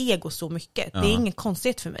bort mitt ego så mycket. Det är ingen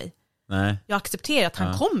konstighet för mig. Nej. Jag accepterar att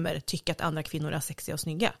han kommer tycka att andra kvinnor är sexiga och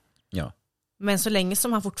snygga. Ja. Men så länge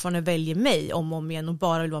som han fortfarande väljer mig om och om igen och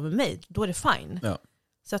bara vill vara med mig, då är det fine. Ja.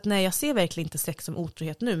 Så att nej, jag ser verkligen inte sex som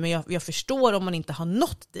otrohet nu, men jag förstår om man inte har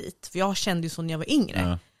nått dit. För jag kände ju så när jag var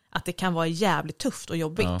yngre att det kan vara jävligt tufft och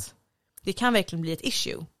jobbigt. Ja. Det kan verkligen bli ett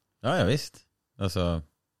issue. Ja, visst. Alltså,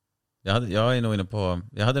 jag är nog inne på,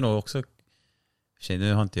 jag hade nog också,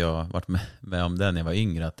 nu har inte jag varit med om det när jag var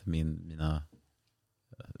yngre, att mina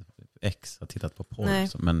ex har tittat på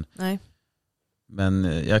porr. Nej. Men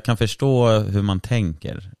jag kan förstå hur man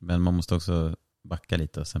tänker, men man måste också backa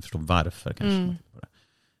lite och sen förstå varför kanske man tittar på det.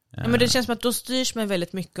 Ja, men det känns som att då styrs man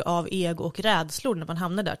väldigt mycket av ego och rädslor när man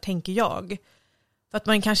hamnar där, tänker jag. För att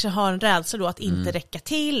man kanske har en rädsla då att inte räcka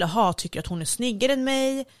till, tycker att hon är snyggare än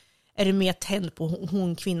mig. Är det mer tänd på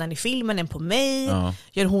hon kvinnan i filmen än på mig? Ja.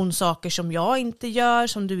 Gör hon saker som jag inte gör,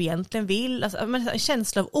 som du egentligen vill? Alltså, en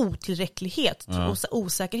känsla av otillräcklighet och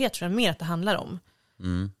osäkerhet tror jag mer att det handlar om.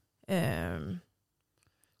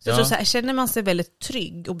 Så jag tror så här, känner man sig väldigt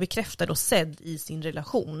trygg och bekräftad och sedd i sin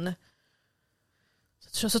relation,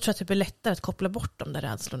 så tror jag att det blir lättare att koppla bort de där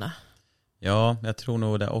rädslorna. Ja, jag tror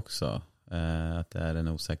nog det också. Att det är en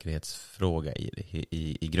osäkerhetsfråga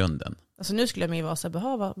i grunden. Alltså nu skulle jag med vara så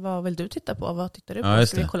här, vad vill du titta på? Vad tittar du på? Ja,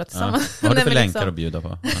 ska vi kolla tillsammans? Vad har du för länkar att bjuda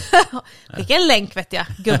på? Vilken länk vet jag,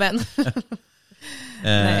 gubben.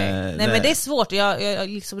 Nej, men det är svårt. Jag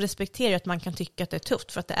liksom respekterar att man kan tycka att det är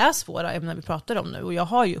tufft, för att det är svåra ämnen vi pratar om nu. Och jag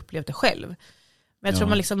har ju upplevt det själv. Men jag tror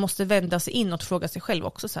man liksom måste vända sig in och fråga sig själv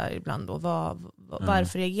också så här ibland då.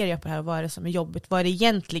 Varför reagerar jag på det här? Vad är det som är jobbigt? Vad är det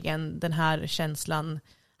egentligen den här känslan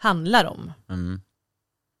handlar om?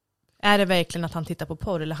 Är det verkligen att han tittar på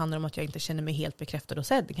porr, eller handlar det om att jag inte känner mig helt bekräftad och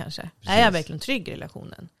sedd kanske? Precis. Är jag verkligen trygg i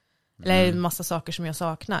relationen? Eller är det en massa saker som jag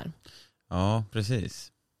saknar? Ja,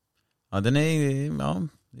 precis. Ja, den är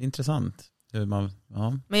intressant.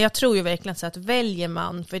 Men jag tror ju verkligen så att väljer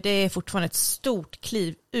man, för det är fortfarande ett stort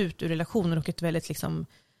kliv ut ur relationen och ett väldigt liksom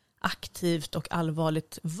aktivt och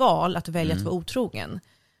allvarligt val att välja att vara otrogen,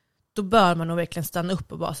 då bör man nog verkligen stanna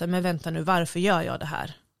upp och bara säga, men vänta nu, varför gör jag det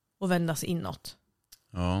här? Och vända sig inåt.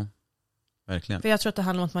 Ja, verkligen. För jag tror att det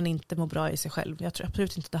handlar om att man inte mår bra i sig själv. Jag tror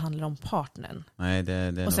absolut inte att det handlar om partnern. Nej,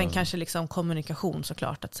 det och sen kanske liksom kommunikation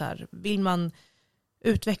såklart. Att så här, vill man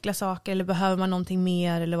utveckla saker eller behöver man någonting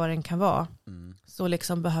mer eller vad det kan vara, så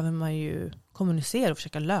liksom behöver man ju kommunicera och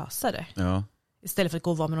försöka lösa det. Ja. Istället för att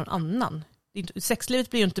gå och vara med någon annan. Sexlivet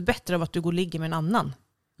blir ju inte bättre av att du går och ligger med en annan.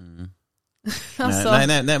 Alltså.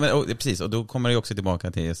 Nej, men precis. Och då kommer det också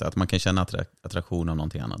tillbaka till att man kan känna attraktion av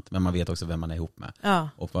någonting annat, men man vet också vem man är ihop med. Ja.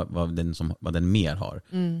 Och vad den mer har.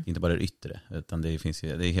 Inte bara det yttre, utan det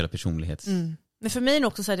är hela personlighets. Men för mig är det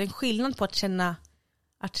också så här, det är en skillnad på att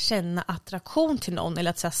känna attraktion till någon, eller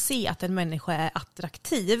att så här, se att en människa är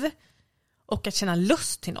attraktiv, och att känna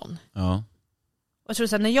lust till någon. Ja. Och jag tror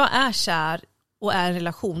så här, när jag är kär och är i en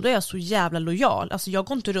relation, då är jag så jävla lojal. Alltså jag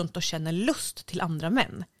går inte runt och känner lust till andra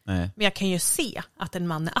män. Nej. Men jag kan ju se att en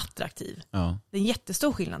man är attraktiv. Ja. Det är en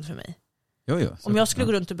jättestor skillnad för mig. Jo, om jag skulle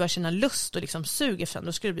gå runt och börja känna lust och liksom sug efter,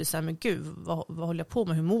 då skulle det bli så här, men gud, vad håller jag på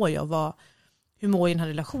med? Hur mår jag? Hur mår jag i den här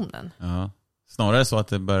relationen? Ja. Snarare så att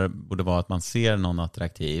det borde vara att man ser någon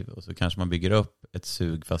attraktiv och så kanske man bygger upp ett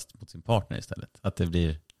sug fast mot sin partner istället. Att det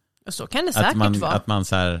blir... Och så kan det säkert vara. Att man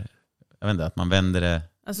så här, jag vet inte, att man vänder det...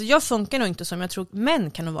 Alltså jag funkar nog inte som, jag tror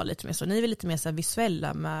män kan nog vara lite mer så. Ni är väl lite mer så här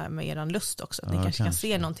visuella med eran lust också. Ni kanske kan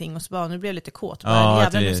se någonting och så bara, nu blir jag lite kåt. Bara,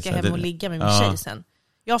 jävlar, nu ska jag hem och ligga med min tjej sen.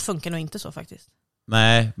 Jag funkar nog inte så faktiskt.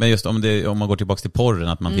 Nej, men just om man går tillbaka till porren,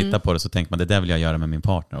 att man tittar på det så tänker man, det där vill jag göra med min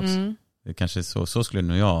partner också. Det kanske så skulle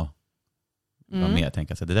nog jag vara med och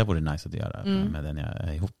tänka sig, det där vore nice att göra med den jag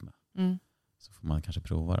är ihop med. Så får man kanske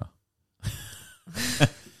prova då.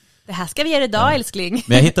 Det här ska vi göra idag, älskling.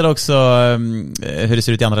 Men jag hittade också hur det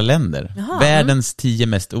ser ut i andra länder. Jaha. Världens 10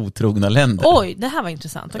 mest otrogna länder. Oj, det här var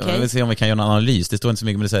intressant. Okay. Jag vill se om vi kan göra en analys. Det står inte så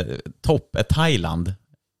mycket, men det är så här, topp är Thailand.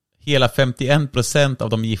 Hela 51% av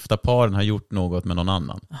de gifta paren har gjort något med någon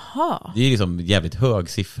annan. Aha. Det är liksom jävligt hög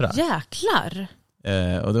siffra. Jäklar.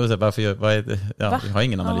 Och då var det så här, varför jag har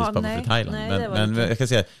ingen analys på för Thailand. Nej, men jag kan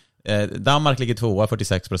säga, Danmark ligger 2,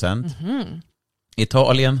 46%.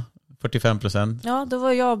 Italien 45%. Ja, då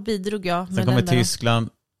var jag bidrog jag med. Sen kommer Tyskland,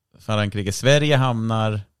 Frankrike. Sverige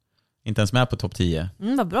hamnar inte ens med på topp 10.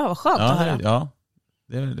 Vad bra, vad skönt att höra. Ja,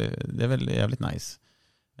 det är väl jävligt nice.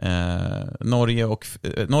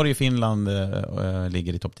 Norge, Finland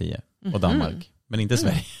ligger i topp 10 och Danmark, men inte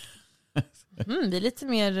Sverige. Vi är lite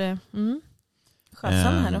mer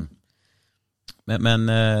skötsamma här då. Men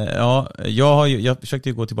jag försökte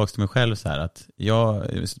ju gå tillbaka till mig själv så här att jag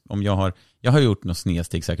har gjort något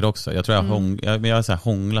snedsteg säkert också. Jag tror jag har så här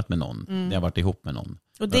hånglat med någon när jag har varit ihop med någon.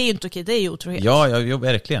 Och det är ju inte okej, det är ju otrohet. Ja,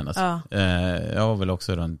 verkligen alltså. Jag var väl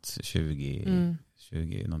också runt 20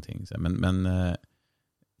 någonting så här. Men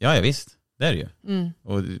ja, visst, det är det ju.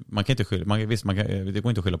 Och man kan inte skylla, det går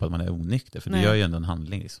inte att skylla på att man är onykter, för det gör ju ändå en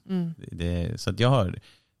handling liksom. Så att det har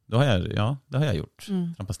jag gjort.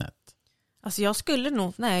 Trampa snett. Alltså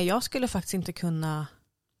jag skulle faktiskt inte kunna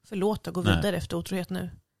förlåta och gå vidare efter otrohet nu.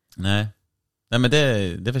 Nej, men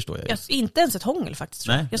det förstår jag. Inte ens ett hångel faktiskt.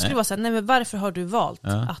 Jag skulle vara såhär, nej men varför har du valt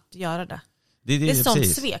att göra det? Det är sånt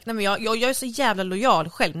svek. Nej, men jag är så jävla lojal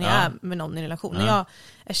själv när jag är med någon i en relation. När jag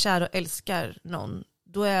är kär och älskar någon,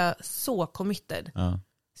 då är jag så committed.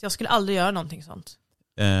 Så jag skulle aldrig göra någonting sånt.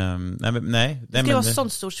 Det skulle vara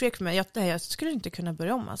sånt stort svek för mig. Jag skulle inte kunna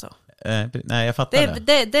börja om alltså. Nej, jag fattar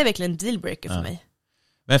det är verkligen en dealbreaker för mig.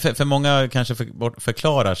 Men för många kanske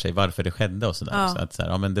förklarar sig varför det skedde och sådär. Så att så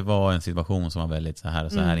här, men det var en situation som var väldigt så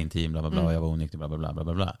här intim, bla bla bla, jag var onykter, bla bla bla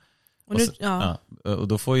bla bla. Och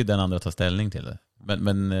då får ju den andra ta ställning till det.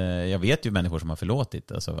 Men jag vet ju människor som har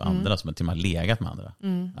förlåtit, alltså andra som till och med har legat med andra.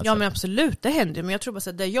 Alltså, ja men absolut, det händer. Men jag tror bara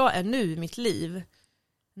så där jag är nu i mitt liv,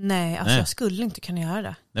 jag skulle inte kunna göra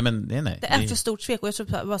det. Nej. Det är för stort svek. Och jag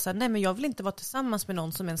tror bara så här, men jag vill inte vara tillsammans med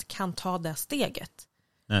någon som ens kan ta det steget.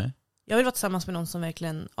 Nej. Jag vill vara tillsammans med någon som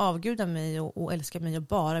verkligen avgudar mig och älskar mig och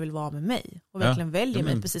bara vill vara med mig. Och verkligen väljer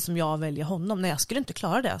mig precis som jag väljer honom. Nej, jag skulle inte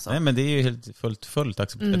klara det alltså. Nej, men det är ju helt fullt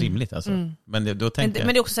rimligt alltså. Men det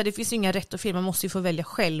är också så här, det finns ju inga rätt och fel. Man måste ju få välja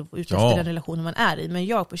själv utefter den relationen man är i. Men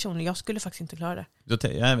jag personligen, jag skulle faktiskt inte klara det. Då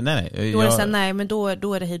är det så här, men då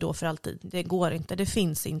är det hej då för alltid. Det går inte, det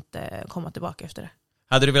finns inte komma tillbaka efter det.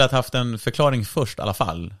 Hade du velat haft en förklaring först i alla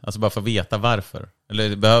fall? Alltså bara för att veta varför?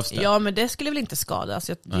 Eller behövs det? Ja, men det skulle väl inte skada.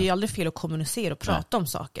 Alltså, det är aldrig fel att kommunicera och prata om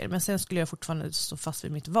saker. Men sen skulle jag fortfarande stå fast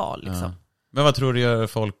vid mitt val. Liksom. Ja. Men vad tror du gör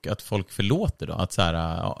att folk förlåter då? Att så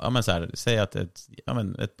här, säg att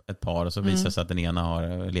ett par och så visar sig att den ena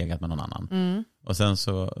har legat med någon annan. Och sen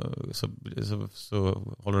så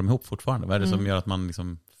håller de ihop fortfarande. Vad är det som gör att man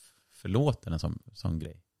liksom förlåter en sån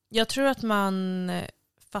grej? Jag tror att man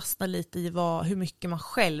fastnar lite i hur mycket man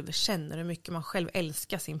själv känner, hur mycket man själv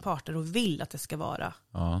älskar sin partner och vill att det ska vara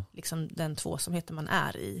liksom den tvåsamheten man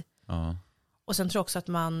är i. Och sen tror jag också att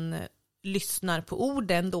man lyssnar på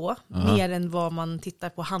orden då, mer än vad man tittar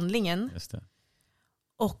på handlingen. Just det.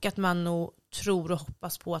 Och att man nog tror och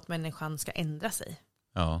hoppas på att människan ska ändra sig.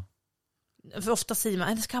 Ja. För ofta säger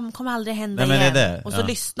man, det kommer aldrig hända igen. Det. Och så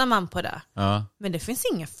lyssnar man på det. Ja. Men det finns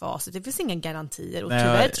inga facit, det finns inga garantier. Och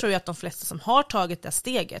tyvärr tror jag att de flesta som har tagit det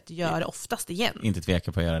steget gör det oftast igen. Inte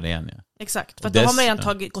tveka på att göra det igen. Ja. Exakt, för att då har man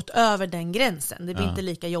redan gått över den gränsen. Det blir inte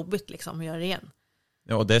lika jobbigt liksom att göra det igen.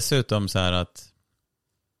 Ja, och dessutom så här att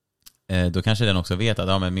då kanske den också vet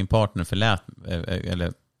att men min partner förlät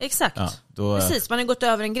eller exakt, precis. Man har gått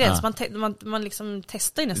över en gräns. Man liksom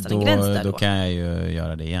testar ju nästan en gräns där. Då kan jag ju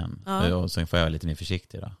göra det igen. Och så får jag vara lite mer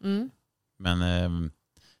försiktig då. Men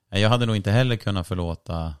jag hade nog inte heller kunnat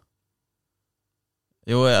förlåta.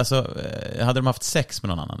 Jo, alltså hade de haft sex med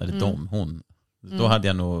någon annan, eller hon, då hade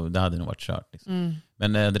jag nog, det hade nog varit kört liksom.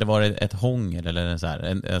 Men det var ett hångel eller så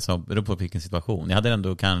här, alltså beror på vilken situation. Jag hade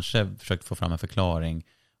ändå kanske försökt få fram en förklaring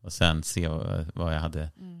och sen se vad jag hade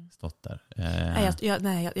stått där.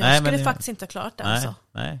 Jag skulle faktiskt inte ha klarat det.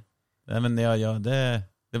 Nej, men det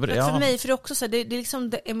för mig, för det är också så här, det är liksom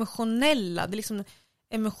det emotionella, det är liksom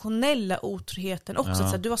emotionella otroheten också. Så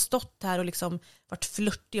här, du har stått här och liksom varit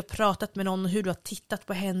flörtig och pratat med någon och hur du har tittat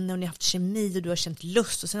på henne och ni har haft kemi och du har känt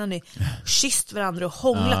lust och sen har ni kysst varandra och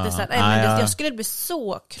hånglat. Det så här, jag skulle bli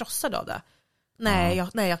så krossad av det. Nej,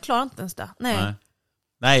 jag klarar inte ens det.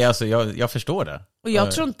 Nej, alltså jag förstår det. Och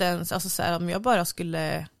jag tror inte ens, alltså så här, om jag bara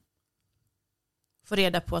skulle få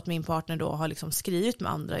reda på att min partner då har liksom skrivit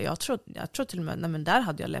med andra, jag tror till och med, nej men där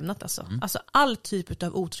hade jag lämnat alltså. Alltså all typ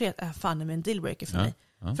av otrohet är fan med en dealbreaker för mig.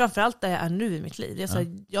 Framförallt där jag är nu i mitt liv. Det är så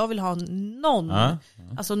här, jag vill ha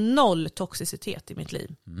alltså noll toxicitet i mitt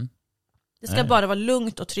liv. Det ska bara vara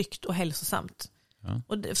lugnt och tryggt och hälsosamt.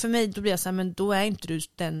 Och för mig då blir jag så här, men då är inte du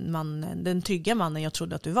den trygga mannen jag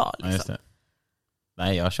trodde att du var liksom. Just det.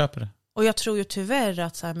 Nej, jag köper det. Och jag tror ju tyvärr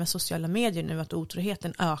att så här, med sociala medier nu att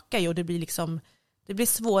otroheten ökar ju, och det blir liksom, det blir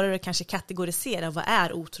svårare att kanske kategorisera vad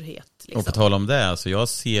är otrohet. Liksom. Och på tal om det, alltså jag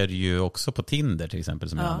ser ju också på Tinder till exempel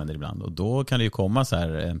som jag använder ibland. Och då kan det ju komma så här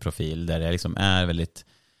en profil där det liksom är väldigt,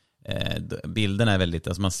 bilden är väldigt,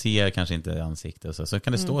 alltså man ser kanske inte ansiktet. Så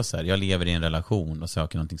kan det stå så här, jag lever i en relation och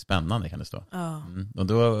söker någonting spännande kan det stå.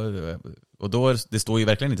 Och då det står ju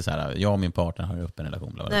verkligen inte så här, jag och min partner har upp en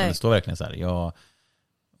relation. Det står verkligen så här,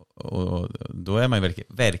 och då är man ju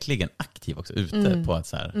verkligen aktiv också ute på att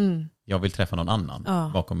så här, jag vill träffa någon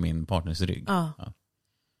annan bakom min partners rygg.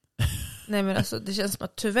 Nej men alltså det känns som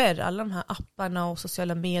att tyvärr alla de här apparna och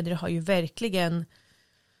sociala medier har ju verkligen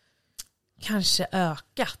kanske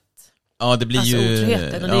ökat. Ja, det blir alltså ju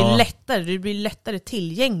otroheten, och det blir lättare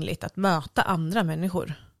tillgängligt att möta andra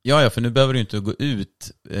människor. Ja, för nu behöver du inte gå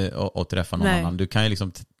ut och träffa någon annan. Du kan ju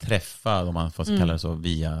liksom träffa, om man får kalla det så,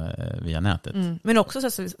 via nätet. Men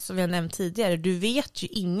också så, som vi har nämnt tidigare, du vet ju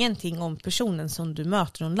ingenting om personen som du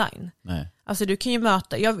möter online. Nej. Alltså du kan ju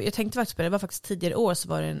möta, jag tänkte faktiskt på det, var faktiskt tidigare år så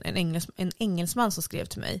var det en engelsman som skrev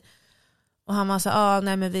till mig. Och han var så här,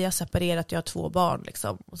 nej men vi har separerat, jag har 2 barn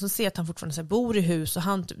liksom. Och så ser jag att han fortfarande så här, bor i hus och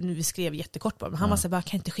vi skrev jättekort på det. Men han var så här, bara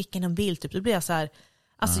kan inte skicka en bild typ. Då blir jag så här,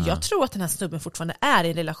 alltså jag tror att den här snubben fortfarande är i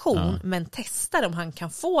en relation, men testar om han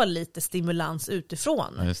kan få lite stimulans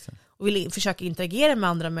utifrån. Ja, just det. Och vill försöka interagera med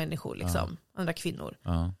andra människor, liksom, andra kvinnor.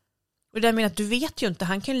 Och det menar att du vet ju inte,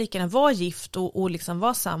 han kan lika gärna vara gift och liksom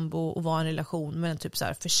vara sambo och vara i en relation, men typ så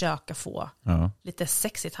här, försöka få lite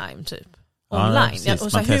sexy time typ online. Precis,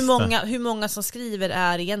 och så här, hur många som skriver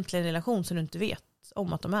är egentligen en relation som du inte vet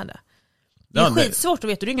om att de är det. Det är skitsvårt att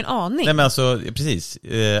veta, du har ingen aning. Nej men alltså, precis.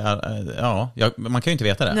 Man kan ju inte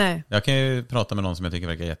veta det. Nej. Jag kan ju prata med någon som jag tycker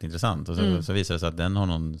verkar jätteintressant. Och så visar det sig att den har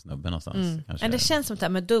någon snubbe någonstans. Kanske. Men det känns som att det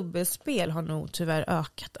här med dubbelspel har nog tyvärr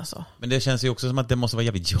ökat. Alltså. Men det känns ju också som att det måste vara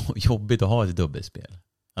jävligt jobbigt att ha ett dubbelspel.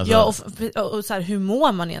 Alltså, ja, och så här, hur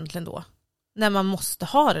mår man egentligen då? När man måste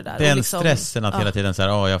ha det där. Den liksom, stressen att hela tiden så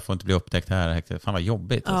här, jag får inte bli upptäckt här. Fan vad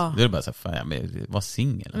jobbigt. Alltså. Det är bara så här, fan, var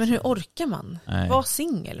singel. Men hur orkar man? Var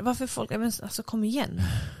singel? Varför folk, alltså kom igen.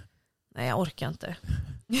 Nej, jag orkar inte.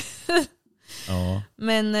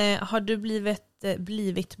 Men har du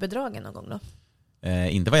blivit bedragen någon gång då?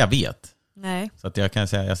 Inte vad jag vet. Nej. Så att jag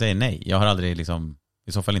säger nej. Jag har aldrig liksom,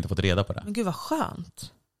 i så fall inte fått reda på det. Men gud vad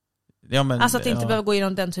skönt. Ja, men, alltså att inte behöva gå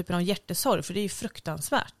igenom den typen av hjärtesorg, för det är ju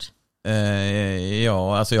fruktansvärt.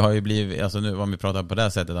 Alltså jag har ju blivit, alltså nu om vi pratar på det här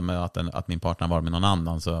sättet med att min partner var med någon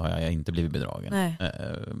annan, så har jag inte blivit bedragen.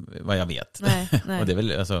 Vad jag vet. Nej. Och det är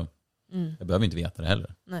väl, alltså, jag behöver inte veta det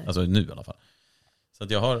heller. Nej. Alltså nu i alla fall. Så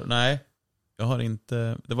att jag har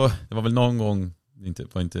inte, det var väl någon gång,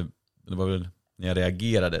 det var väl när jag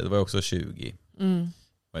reagerade, det var också 20.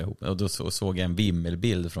 Var jag ihop med, och då såg jag en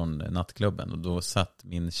vimmelbild från nattklubben, och då satt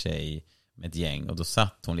min tjej med ett gäng, och då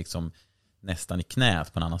satt hon liksom nästan i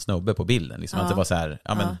knät på en annan snubbe på bilden. Liksom. Att det var så här,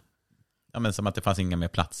 men som att det fanns inga mer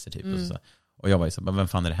platser typ. Och jag var ju så, vem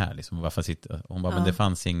fan är det här? Liksom, varför sitter? Hon bara, men det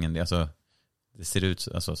fanns ingen, alltså, det ser ut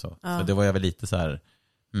så. Så det var jag väl lite så här,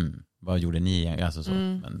 vad gjorde ni? Alltså, så.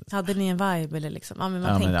 Men, hade ni en vibe eller liksom? Ja, men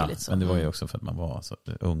man tänker lite så. Men det var ju också för att man var så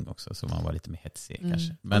ung också, så man var lite mer hetsig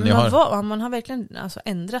kanske. Men man har verkligen alltså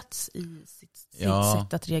ändrats i sitt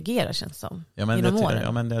sätt att reagera, känns som. Ja, men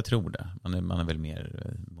jag tror det. Man är väl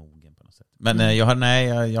mer mogen på något sätt. Men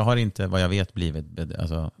jag har inte, vad jag vet, blivit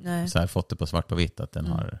alltså, så här, fått det på svart på vitt att den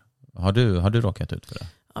har Har du råkat ut för det?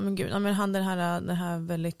 Ja men gud, ja, men den här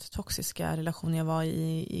väldigt toxiska relationen jag var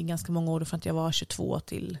i ganska många år, från att jag var 22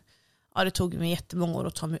 till, ja det tog mig jättemånga år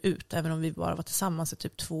att ta mig ut, även om vi bara var tillsammans i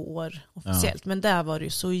typ 2 år officiellt. Men där var det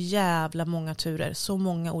ju så jävla många turer, så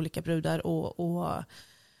många olika brudar och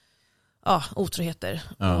otroheter.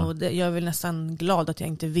 Ja. Och jag är väl nästan glad att jag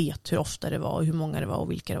inte vet hur ofta det var och hur många det var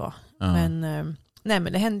och vilka det var.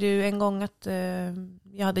 Men det hände ju en gång att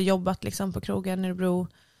jag hade jobbat liksom på krogen i Örebro.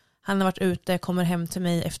 Han har varit ute, kommer hem till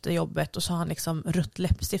mig efter jobbet och så har han liksom rött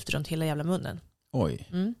läppstift runt hela jävla munnen. Oj,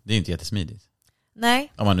 det är inte jättesmidigt.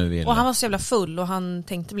 Nej, om man nu vill. Och han var så jävla full och han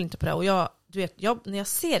tänkte väl inte på det. Och jag, när jag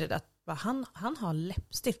ser det där, han har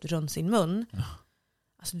läppstift runt sin mun. Ja.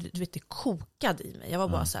 Alltså du vet, det kokade i mig. Jag var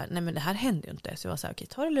bara så här, nej men det här händer ju inte. Så jag var så här, okej,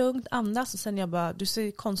 ta det lugnt, andas. Och sen jag bara, du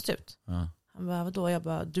ser konstigt ut. Ja. Han bara, vadå? Jag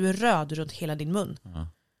bara, du är röd runt hela din mun. Ja.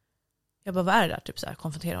 Jag bara, vad är det där? Typ så här,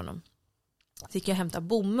 konfrontera honom. Så gick jag hämta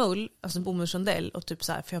bomull, alltså bomullsrondell och typ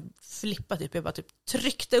så här, för jag flippade typ, jag bara typ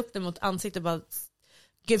tryckte upp den mot ansiktet, bara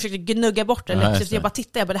försökte gnugga bort det. Jag bara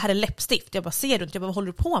tittade, jag bara, det här är läppstift. Jag bara, ser du inte? Jag bara, vad håller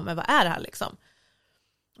du på med? Vad är det här liksom?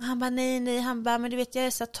 Han bara, nej, han bara, men du vet, jag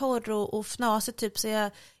är så torr och fnasig typ, så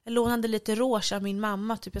jag lånade lite rouge av min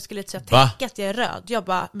mamma, typ, jag skulle lite säga täcka att jag är röd. Jag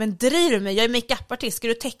bara, men driver du mig? Jag är make-up-artist, ska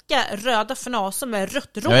du täcka röda fnaser med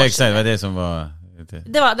rött rouge? Ja, exakt, det var det som var...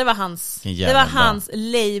 Det var hans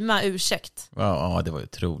lejma ursäkt. Ja, det var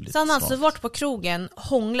otroligt. Så han alltså varit på krogen,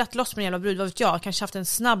 hånglat loss med en jävla brud, vad vet jag, kanske haft en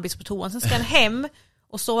snabbis på toan. Sen ska han hem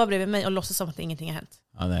och sova bredvid mig och låtsas som att ingenting har hänt.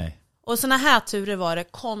 Ja, nej. Och såna här turer var det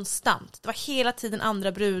konstant. Det var hela tiden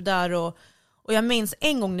andra brudar och jag minns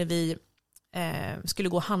en gång när vi skulle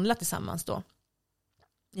gå och handla tillsammans då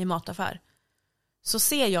i mataffär. Så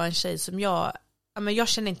ser jag en tjej som jag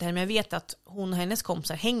känner inte henne, men jag vet att hon och hennes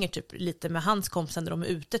kompisar hänger typ lite med hans kompisar när de är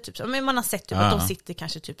ute typ. Men man har sett typ att de sitter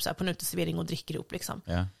kanske typ så här på en uteservering och dricker ihop liksom.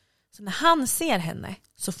 Ja. Så när han ser henne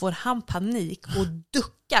så får han panik och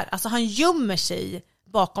duckar. Alltså han gömmer sig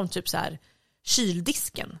bakom typ så här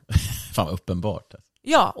kyldisken. Fan uppenbart.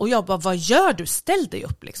 Ja, och jag bara, vad gör du? Ställ dig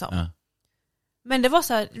upp liksom. Ja. Men det var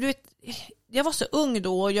så här, du vet, jag var så ung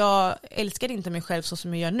då och jag älskade inte mig själv så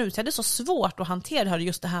som jag gör nu. Så jag hade så svårt att hantera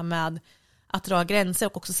just det här med att dra gränser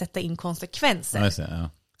och också sätta in konsekvenser. Ja.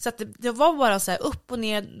 Så att det var bara så här upp och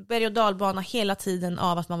ner, berg- och dalbana hela tiden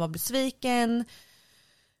av att man var besviken.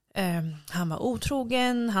 Han var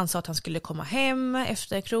otrogen, han sa att han skulle komma hem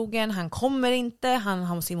efter krogen, han kommer inte, han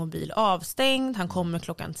har sin mobil avstängd, han kommer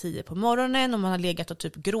 10:00 på morgonen och man har legat och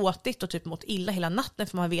typ gråtit och typ mått illa hela natten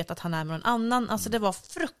för man vet att han är med någon annan. Alltså det var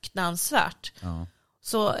fruktansvärt. Ja.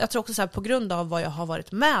 Så jag tror också så här, på grund av vad jag har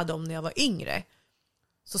varit med om när jag var yngre,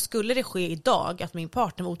 så skulle det ske idag att min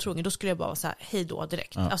partner var otrogen, då skulle jag bara vara så här, hej då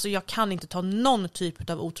direkt. Ja. Alltså jag kan inte ta någon typ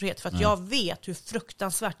av otrohet för att jag vet hur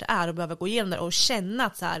fruktansvärt det är att behöva gå igenom det och känna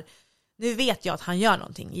att så här, nu vet jag att han gör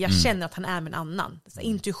någonting. Jag känner att han är med en annan. Så här,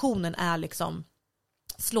 intuitionen är liksom,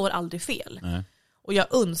 slår aldrig fel. Och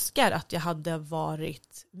jag önskar att jag hade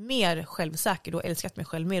varit mer självsäker och älskat mig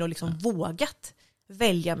själv mer och liksom vågat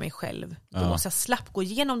välja mig själv. Då så jag slapp gå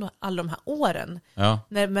igenom alla de här åren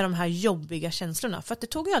med de här jobbiga känslorna. För att det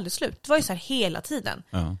tog ju aldrig slut. Det var ju så här hela tiden.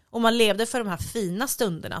 Och man levde för de här fina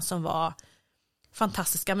stunderna som var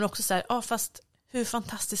fantastiska. Men också så här, fast hur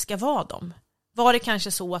fantastiska var de? Var det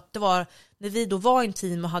kanske så att det var, när vi då var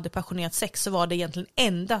intim och hade passionerat sex, så var det egentligen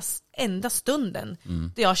enda stunden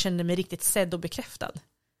där jag kände mig riktigt sedd och bekräftad.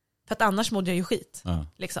 För att annars mådde jag ju skit.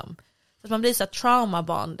 Liksom. Så att man blir så här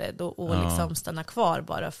trauma-bonded och liksom stannar kvar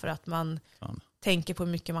bara för att man tänker på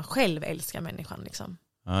hur mycket man själv älskar människan. Liksom.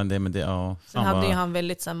 Sen hade ju han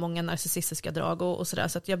väldigt så här, många narcissistiska drag och sådär,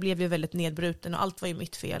 så att jag blev ju väldigt nedbruten och allt var ju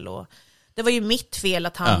mitt fel. Och det var ju mitt fel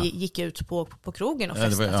att han gick ut på krogen och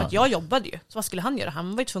festade, för att jag jobbade ju. Så vad skulle han göra?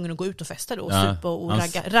 Han var ju tvungen att gå ut och festa då och supa och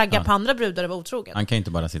ragga på andra brudar och vara otrogen. Han kan ju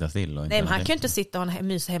inte bara sitta still. Och nej, men han kan ju inte sitta och ha en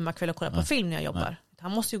mys hemma kväll och kolla på film när jag jobbar.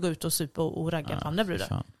 Han måste ju gå ut och supa och ragga på andra brudar.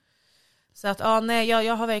 Fan. Så att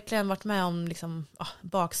jag har verkligen varit med om liksom,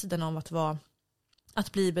 baksidan av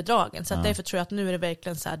att bli bedragen. Så att därför tror jag att nu är det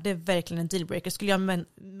verkligen så här, det är verkligen en dealbreaker. Skulle jag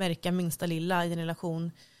märka minsta lilla i en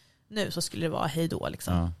relation nu, så skulle det vara hej då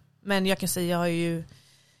liksom. Men jag kan säga, jag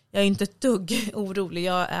är inte ett dugg orolig.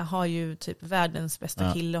 Jag har ju typ världens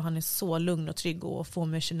bästa kille och han är så lugn och trygg och får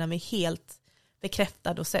mig att känna mig helt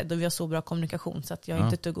bekräftad och sedd, och vi har så bra kommunikation så att jag är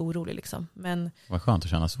inte ett dugg orolig liksom. Men vad skönt att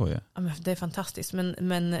känna så ju. Ja, men det är fantastiskt,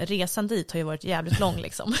 men resan dit har ju varit jävligt lång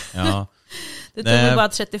liksom. Det tog mig bara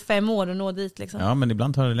 35 år att nå dit liksom. Ja, men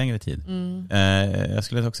ibland tar det längre tid.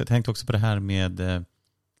 Jag tänkte också på det här med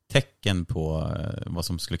tecken på vad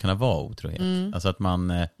som skulle kunna vara otrohet. Alltså att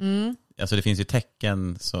man alltså det finns ju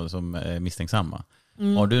tecken som är misstänksamma.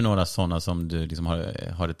 Har du några sådana som du liksom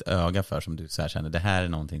har ett öga för, som du så här känner, det här är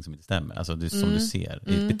någonting som inte stämmer? Alltså som du ser,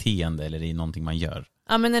 i ett beteende eller i någonting man gör?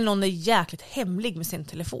 Ja, men när någon är jäkligt hemlig med sin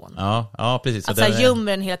telefon. Ja precis. Alltså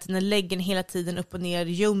gömmer den hela tiden, lägger den hela tiden upp och ner,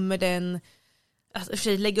 gömmer den. Alltså, för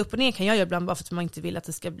sig, lägga upp och ner kan jag göra ibland bara för att man inte vill att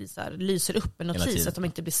det ska bli så här, lyser upp en notis så att de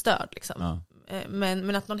inte blir störd liksom. Ja.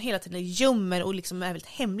 Men att någon hela tiden gömmer och liksom är väldigt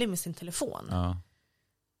hemlig med sin telefon. Ja.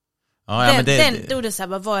 Då är det så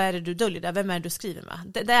här, vad är det du döljer där? Vem är det du skriver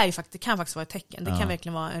med? Det är ju faktiskt, det kan faktiskt vara ett tecken. Det kan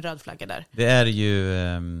verkligen vara en röd flagga där. Det är ju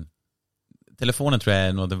telefonen tror jag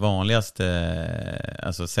är nog det vanligaste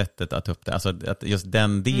alltså sättet att ta upp det. Alltså att just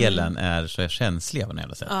den delen är så känslig på något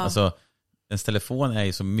jävla sätt. Ja. Alltså ens telefon är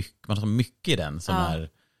ju så mycket, man har så mycket i den som är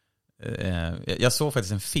jag såg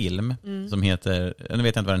faktiskt en film som heter, nu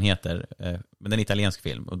vet jag inte vad den heter, men det är en italiensk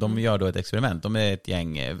film och de gör då ett experiment. De är ett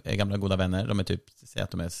gäng gamla goda vänner, de är typ, säg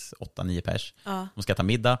att de är 8-9 pers. De ska ta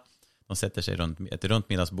middag, de sätter sig runt ett runt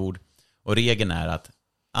middagsbord och regeln är att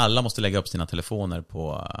alla måste lägga upp sina telefoner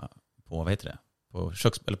på vad heter det? På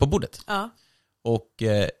eller på bordet. Och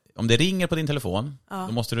om det ringer på din telefon,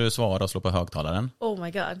 då måste du svara och slå på högtalaren. Oh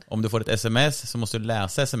my god. Om du får ett sms så måste du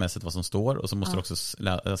läsa smset vad som står och så måste du också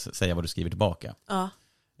säga vad du skriver tillbaka.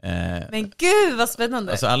 Men gud vad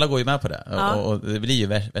spännande. Alltså alla går ju med på det och det blir ju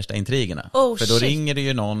värsta intrigerna. För då ringer det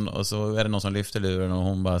ju någon och så är det någon som lyfter luren och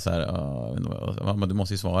hon bara så här, du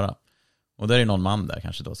måste ju svara. Och där är det någon man där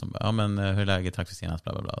kanske då som bara, ja men hur är läget, tack för senast,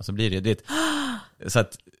 bla bla bla. Så blir det så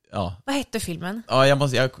att, ja. Vad hette filmen? Ja,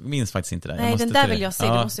 jag minns faktiskt inte det. Nej, den där vill jag se,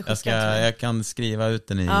 du måste skicka jag kan skriva ut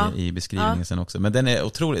den i beskrivningen sen också. Men den är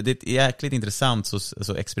otroligt, det är ett jäkligt intressant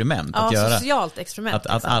så experiment att göra. Socialt experiment.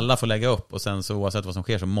 Att alla får lägga upp och sen så oavsett vad som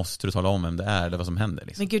sker så måste du tala om vem det är eller vad som händer.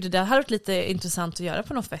 Liksom. Men gud, det där har varit lite intressant att göra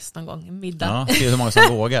på någon fest någon gång, en middag. Ja, se hur många som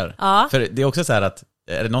vågar. För det är också så här att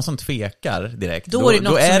är det någon som tvekar direkt, då är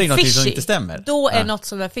det något som inte stämmer. Då är något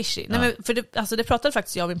som är fishy. Nej, men för det pratade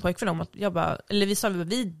faktiskt jag och min pojkvän om, att vi sa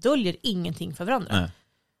vi döljer ingenting för varandra. Nej.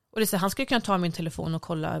 Och det är så, han skulle kunna ta min telefon och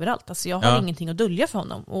kolla överallt. Alltså jag har ingenting att dölja för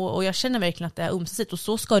honom. Och jag känner verkligen att det är ömsesidigt. Och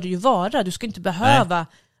så ska det ju vara. Du ska inte behöva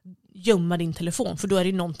gömma din telefon, för då är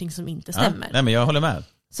det någonting som inte stämmer. Nej, men jag håller med.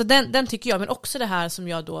 Så den tycker jag, men också det här som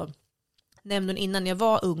jag då nämnde innan jag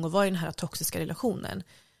var ung och var i den här toxiska relationen.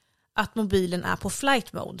 Att mobilen är på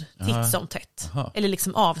flight mode titt som tätt. Eller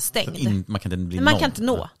liksom avstängd. Man kan inte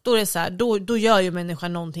nå. Då är det så här, då gör ju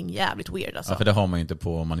människan någonting jävligt weird alltså. Ja, för det har man ju inte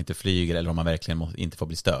på om man inte flyger eller om man verkligen inte får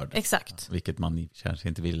bli störd. Exakt. Vilket man kanske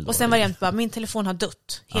inte vill. Och sen var det bara, min telefon har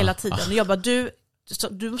dött hela tiden. Och jag bara,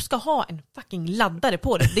 du ska ha en fucking laddare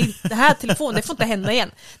på dig. Det här telefonen, det får inte hända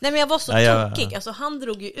igen. Nej, men jag var så tokig. Alltså han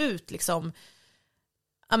drog ju ut liksom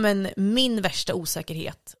min värsta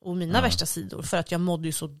osäkerhet och mina värsta sidor, för att jag mådde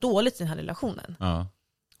ju så dåligt i den här relationen.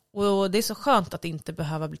 Och det är så skönt att inte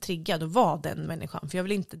behöva bli triggad och vara den människan,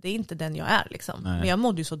 för det är inte den jag är liksom. Men jag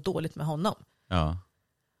mådde ju så dåligt med honom.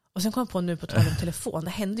 Och sen kom jag på nu på tal om telefon,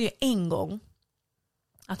 det hände ju en gång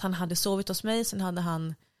att han hade sovit hos mig, sen hade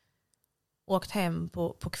han åkt hem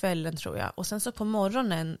på kvällen tror jag, och sen så på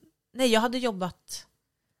morgonen, jag hade jobbat.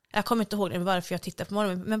 Jag kommer inte ihåg varför jag tittade på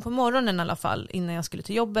morgonen. Men på morgonen i alla fall, innan jag skulle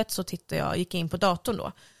till jobbet, så gick jag in på datorn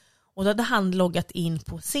då. Och då hade han loggat in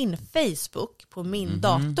på sin Facebook på min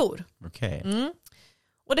dator.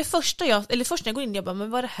 Och det första jag går in, jag bara,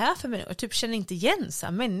 men vad är det här för människor? Jag typ känner inte igen så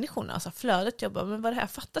här människorna, alltså flödet. Jag bara, men vad är det här?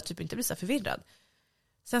 Jag fattar typ inte, jag blir så förvirrad.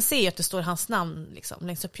 Sen ser jag att det står hans namn liksom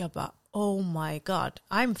längst upp. Jag bara, oh my god,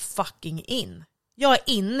 I'm fucking in. Jag är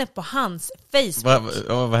inne på hans Facebook.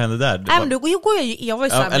 Vad hände där? Jag var ju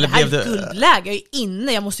såhär, det här är guldläge. Jag är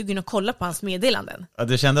inne, jag måste gå in och kolla på hans meddelanden. Ja,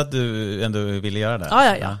 du kände att du ändå ville göra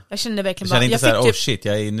det? Ja. Jag kände verkligen bara... Du kände inte såhär, shit,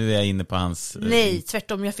 nu är jag inne på hans... Nej,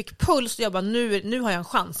 tvärtom. Jag fick puls och jag bara, nu har jag en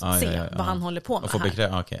chans att se vad han håller på med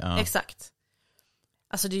här. Exakt.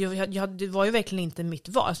 Alltså det var ju verkligen inte mitt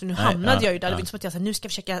val. Alltså nu hamnade jag ju där. Det var inte som att jag sa, nu ska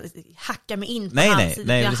jag försöka hacka mig in på hans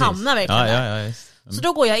sida. Jag hamnar verkligen där. Så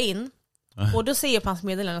då går jag in. Och då ser jag på hans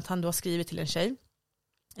meddelande att han då har skrivit till en tjej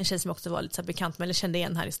som också var lite så bekant med, eller kände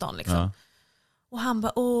igen här i stan liksom. Och han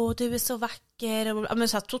bara, du är så vacker. Men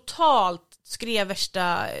så här, totalt skrev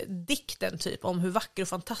värsta dikten typ om hur vacker och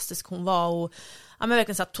fantastisk hon var, och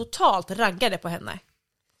verkligen så här, totalt raggade på henne.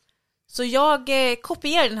 Så jag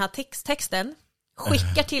kopierar den här texten,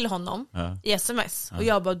 skickar till honom i sms, och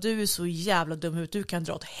jag bara, du är så jävla dum ut, du kan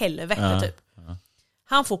dra åt helvete typ.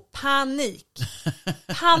 Han får panik,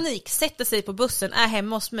 sätter sig på bussen, är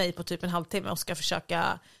hemma hos mig på typ en halvtimme och ska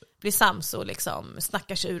försöka bli sams och liksom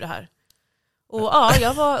snacka sig ur det här. Och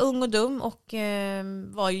jag var ung och dum och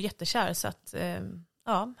var ju jättekär, så att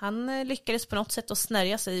han lyckades på något sätt att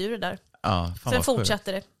snärja sig ur det där. Sen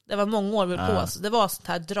fortsatte det Det var många år på oss. Det var sånt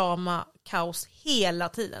här drama, kaos hela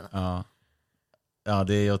tiden. Ja,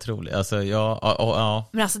 det är otroligt. Alltså, ja.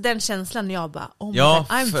 Men alltså den känslan när jag bara, oh my God,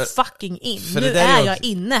 I'm fucking in. Nu är jag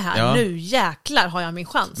inne här. Ja. Nu jäklar har jag min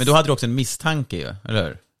chans. Men då hade du också en misstanke ju, eller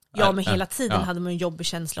hur? Ja, men hela tiden hade man en jobbig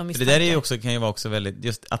känsla och misstanke. Det där är ju också, kan ju vara också väldigt,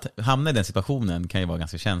 just att hamna i den situationen kan ju vara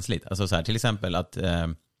ganska känsligt. Alltså så här, till exempel att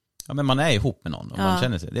men man är ihop med någon och man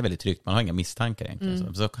känner sig, det är väldigt tryggt, man har inga misstankar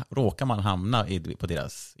egentligen. Så råkar man hamna på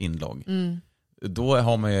deras inlogg. Då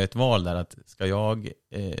har man ju ett val där att ska jag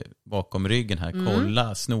bakom ryggen här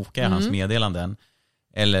kolla, snoka hans meddelanden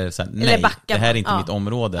eller så här, nej, det här är inte mitt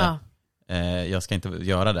område. Jag ska inte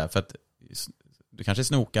göra det för att du kanske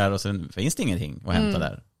snokar och sen finns det ingenting att hämta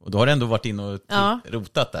där. Och då har du ändå varit in och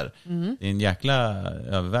rotat där. Det är en jäkla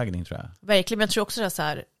övervägning tror jag. Verkligen, men jag tror också det är så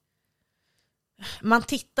här, man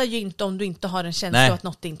tittar ju inte om du inte har en känsla av att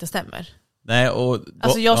något inte stämmer. Nej, och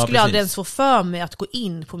alltså jag skulle aldrig ens få för mig att gå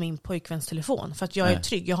in på min pojkväns telefon för att jag är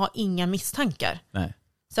trygg, jag har inga misstankar. Nej.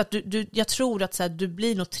 Så att jag tror att så här, du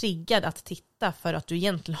blir nog triggad att titta för att du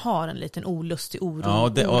egentligen har en liten olustig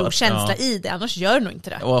oro-känsla i det, annars gör du nog inte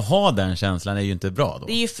det. Och att ha den känslan är ju inte bra då.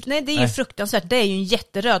 Det är ju fruktansvärt, det är ju en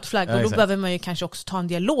jätteröd flagg och då behöver man ju kanske också ta en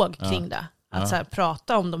dialog kring det. Att så här,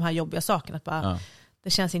 prata om de här jobbiga sakerna, att bara, det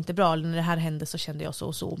känns inte bra, när det här hände så kände jag så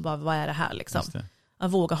och så, bara, vad är det här liksom?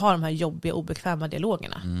 Att våga ha de här jobbiga, obekväma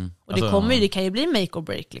dialogerna. Och det kan ju bli make or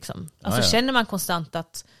break liksom. Alltså känner man konstant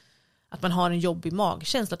att man har en jobbig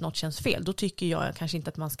magkänsla, att något känns fel, då tycker jag kanske inte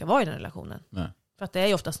att man ska vara i den relationen. Nej. För att det är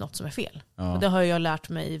ju oftast något som är fel. Och det har jag lärt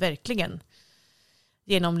mig verkligen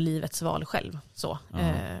genom livets val själv. Så.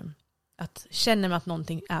 Att känner man att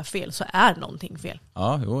någonting är fel så är någonting fel.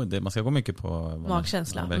 Ja, man ska gå mycket på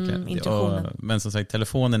magkänsla, intuitionen. Men som sagt,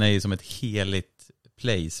 telefonen är ju som ett heligt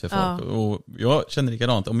place för folk. Och jag känner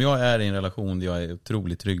likadant. Om jag är i en relation där jag är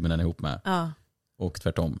otroligt trygg med den ihop med. Och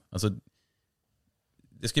tvärtom. Alltså,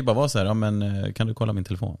 det ska ju bara vara så här, men kan du kolla min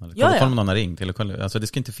telefon? Eller kolla om någon har ringt? Eller kolla, alltså det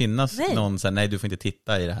ska inte finnas någon så här, nej du får inte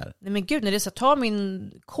titta i det här. Nej men gud, när det är så, ta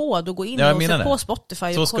min kod och gå in och se på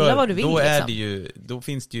Spotify och kolla vad du vill. Då är det ju, då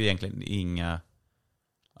finns det ju egentligen inga,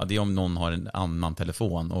 det är om någon har en annan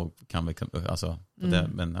telefon och kan alltså,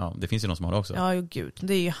 men det finns ju någon som har det också. Ja gud,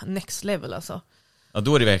 det är ju next level alltså. Ja,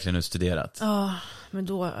 då är det verkligen studerat. Ja, men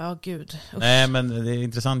då, gud. Usch. Nej, men det är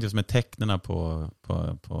intressant just med tecknena på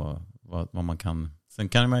vad man kan. Sen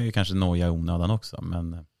kan man ju kanske noja i onödan också,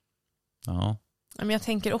 men ja. Men jag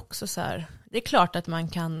tänker också så här, det är klart att man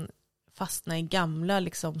kan fastna i gamla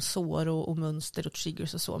liksom sår och mönster och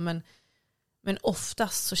triggers och så, men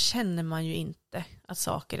oftast så känner man ju inte att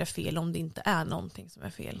saker är fel om det inte är någonting som är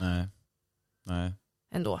fel. Nej.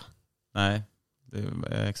 Ändå. Nej,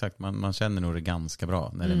 exakt. Man känner nog det ganska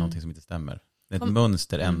bra när det är någonting som inte stämmer. Ett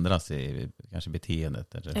mönster ändras i kanske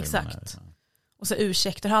beteendet. Eller exakt. Och så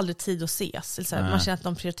ursäkter har aldrig tid att ses. Eller så här, man känner att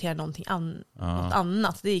de prioriterar någonting något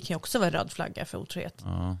annat. Det kan ju också vara en röd flagga för otrohet.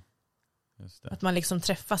 Ja, just det. Att man liksom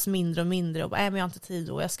träffas mindre och mindre och bara, men jag har inte tid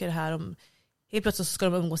och jag ska det här. Helt plötsligt så ska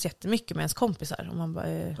de umgås jättemycket med ens kompisar. Och man bara,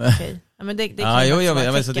 okej. Ja, men det kan ju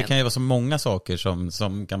vara så det kan ju vara så många saker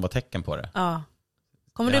som kan vara tecken på det. Ja.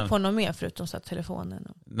 Kommer du på något mer förutom så här,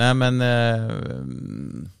 telefonen? Nej, men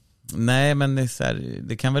det, är så här,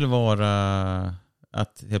 det kan väl vara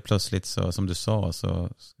att helt plötsligt så, som du sa, så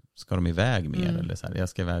ska de iväg mer eller så här, jag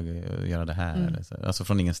ska iväg och göra det här eller så här, alltså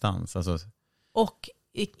från ingenstans alltså. Och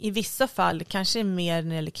i vissa fall kanske mer när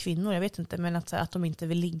det gäller kvinnor, jag vet inte, men att de inte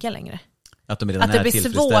vill ligga längre. Att de redan är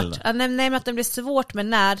tillfredsställda. Nej, men att det blir svårt med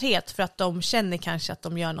närhet för att de känner kanske att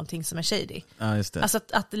de gör någonting som är shady. Ja, just det. Alltså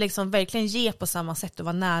att liksom verkligen ge på samma sätt och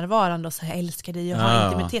vara närvarande och säga älskar dig och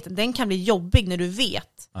ha intimiteten. Den kan bli jobbig när du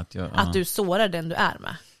vet att du sårar den du är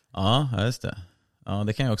med. Ja, just det. Ja,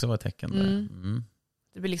 det kan ju också vara ett tecken där.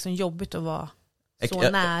 Det blir liksom jobbigt att vara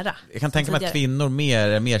så nära. Jag kan tänka mig att kvinnor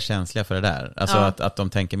är mer känsliga för det där. Alltså att de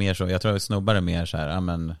tänker mer så. Jag tror att snubbar är mer så här,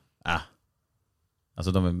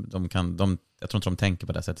 alltså jag tror inte de tänker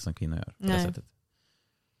på det sättet som kvinnor gör. På det sättet.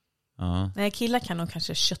 Ja. Nej, killar kan nog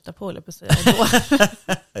kanske kötta på eller på sig.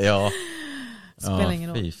 Ja. Spelar ingen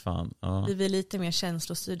roll. Fy fan. Ja. Vi är lite mer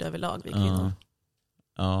känslostyrda överlag, vi kvinnor.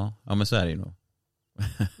 Ja, men så är det ju nog.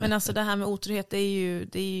 Men alltså det här med otrohet, det är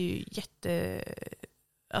ju jätte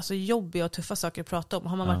alltså jobbiga och tuffa saker att prata om.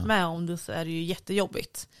 Har man varit med om det så är det ju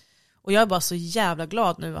jättejobbigt. Och jag är bara så jävla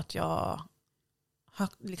glad nu att jag har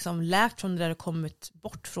liksom lärt från det där och kommit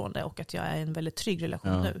bort från det och att jag är i en väldigt trygg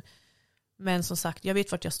relation nu. Men som sagt, jag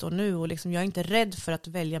vet vart jag står nu och liksom, jag är inte rädd för att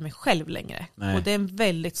välja mig själv längre. Nej. Och det är en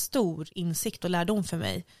väldigt stor insikt och lärdom för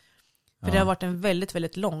mig. För det har varit en väldigt,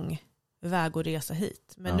 väldigt lång väg att resa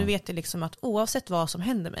hit. Men nu vet jag liksom att oavsett vad som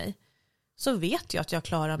händer mig så vet jag att jag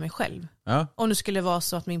klarar mig själv. Ja. Om det skulle vara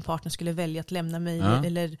så att min partner skulle välja att lämna mig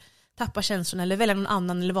eller tappa känslorna eller välja någon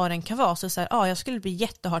annan eller vad det än kan vara. Så jag skulle bli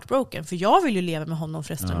jätteheartbroken för jag vill ju leva med honom för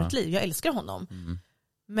resten av mitt liv. Jag älskar honom.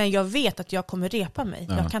 Men jag vet att jag kommer repa mig.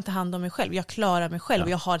 Jag kan ta hand om mig själv. Jag klarar mig själv och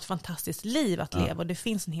jag har ett fantastiskt liv att leva och det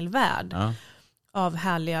finns en hel värld av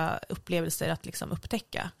härliga upplevelser att liksom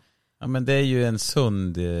upptäcka. Ja, men det är ju en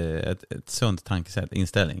sund, ett sunt tankesätt,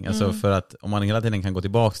 inställning. Alltså för att om man hela tiden kan gå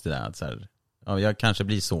tillbaka till det att så här, jag kanske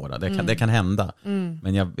blir sårad, det kan hända.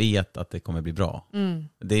 Men jag vet att det kommer bli bra.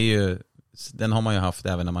 Det är ju, den har man ju haft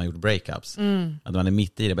även när man gjort breakups. Att man är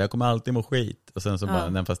mitt i det, jag kommer alltid må skit. Och sen så bara,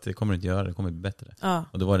 nej, fast det kommer inte göra, det kommer bli bättre.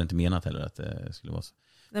 Och då var det inte menat heller att det skulle vara så.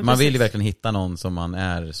 Nej, man vill ju verkligen hitta någon som man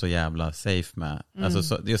är så jävla safe med. Alltså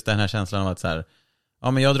så, just den här känslan av att så här,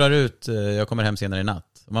 ja men jag drar ut, jag kommer hem senare i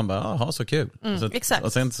natt. Och man bara, jaha så kul. Exakt.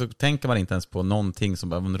 Och sen så tänker man inte ens på någonting som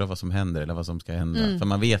bara undrar vad som händer eller vad som ska hända. För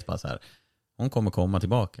man vet bara så här, hon kommer komma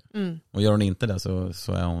tillbaka. Och gör hon inte det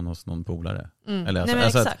så är hon hos någon polare. Eller nej, men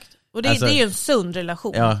exakt. Och det är ju en sund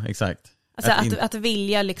relation. Ja, exakt. Alltså att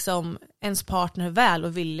vilja liksom ens partner väl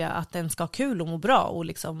och vilja att den ska ha kul och må bra och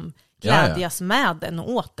liksom glädjas med den och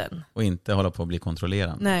åt den. Och inte hålla på att bli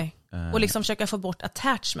kontrollerande. Nej. Och liksom försöka få bort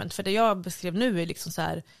attachment. För det jag beskrev nu är liksom så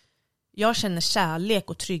här, jag känner kärlek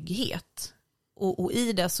och trygghet. Och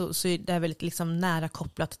i det så är det väldigt liksom nära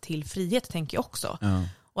kopplat till frihet, tänker jag också.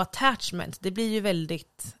 Och attachment, det blir ju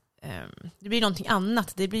väldigt, det blir någonting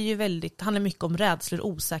annat. Det blir ju väldigt, det handlar mycket om rädslor och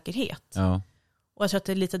osäkerhet. Och jag tror att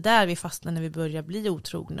det är lite där vi fastnar när vi börjar bli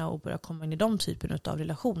otrogna och börjar komma in i de typen av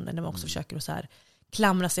relationer. När man också försöker att så här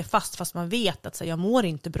klamra sig fast man vet att så här, jag mår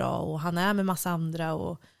inte bra och han är med massa andra.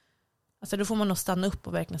 Och, alltså då får man nog stanna upp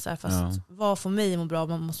och verkligen så här, fast vad får mig må bra?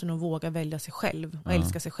 Man måste nog våga välja sig själv och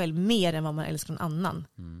älska sig själv mer än vad man älskar någon annan.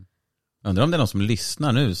 Jag undrar om det är någon som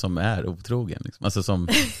lyssnar nu som är otrogen. Liksom. Alltså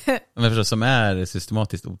som är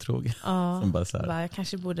systematiskt otrogen. Som bara så här, jag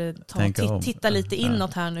kanske borde titta lite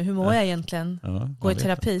inåt här nu. Hur mår jag egentligen? Gå i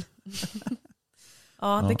terapi.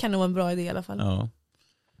 Det kan nog vara en bra idé i alla fall.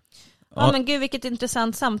 Ja, men gud, vilket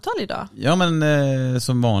intressant samtal idag. Ja, men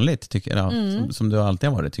som vanligt tycker jag. Som du alltid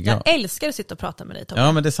har varit, tycker jag. Jag älskar att sitta och prata med dig, Tobbe.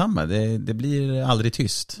 Ja, men detsamma. Det blir aldrig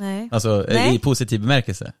tyst. Nej. Alltså i positiv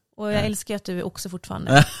bemärkelse. Och jag älskar att du är också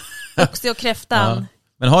fortfarande. Också och kräftan.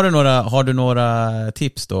 Men har du några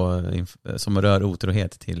tips då som rör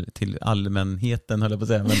otrohet till allmänheten, höll jag på att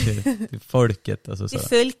säga, men till folket? Alltså, till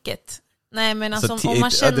folket. Nej, men alltså om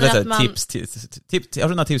man känner att man... Tips, jag har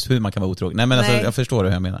några tips på hur man kan vara otrogen. Nej, men alltså, jag förstår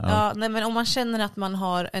hur jag menar. Ja, nej, men om man känner att man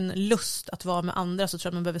har en lust att vara med andra så tror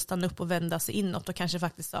jag att man behöver stanna upp och vända sig inåt och kanske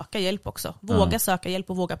faktiskt söka hjälp också. Våga söka hjälp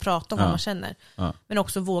och våga prata om vad man känner. Men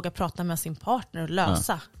också våga prata med sin partner och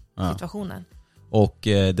lösa situationen. Och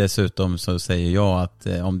dessutom så säger jag att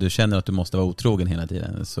om du känner att du måste vara otrogen hela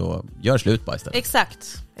tiden så gör slut bara istället.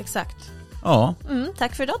 Exakt. Ja.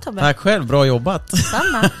 Tack för idag, Tobbe. Tack själv, bra jobbat.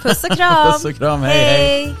 Samma. Puss och kram. Puss och kram,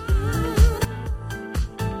 hej.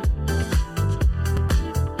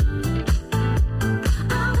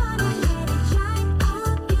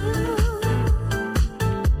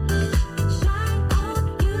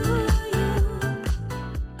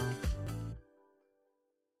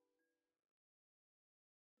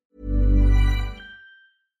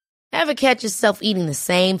 Ever catch yourself eating the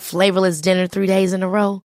same flavorless dinner 3 days in a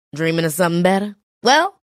row? Dreaming of something better?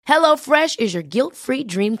 Well, HelloFresh is your guilt-free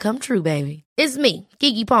dream come true, baby. It's me,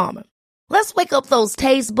 Keke Palmer. Let's wake up those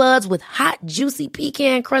taste buds with hot, juicy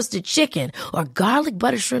pecan-crusted chicken or garlic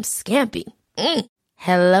butter shrimp scampi.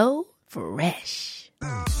 Hello Fresh.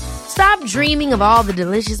 Stop dreaming of all the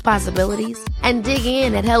delicious possibilities and dig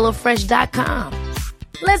in at HelloFresh.com.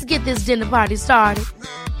 Let's get this dinner party started.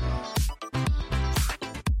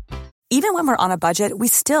 Even when we're on a budget, we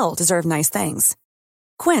still deserve nice things.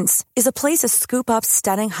 Quince is a place to scoop up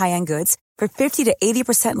stunning high-end goods for 50 to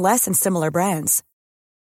 80% less than similar brands.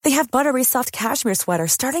 They have buttery soft cashmere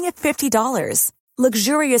sweaters starting at $50,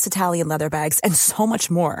 luxurious Italian leather bags, and so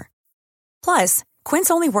much more. Plus,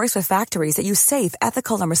 Quince only works with factories that use safe,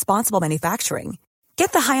 ethical, and responsible manufacturing.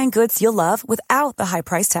 Get the high-end goods you'll love without the high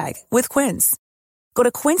price tag with Quince. Go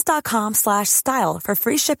to quince.com/style for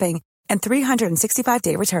free shipping and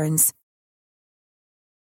 365-day returns.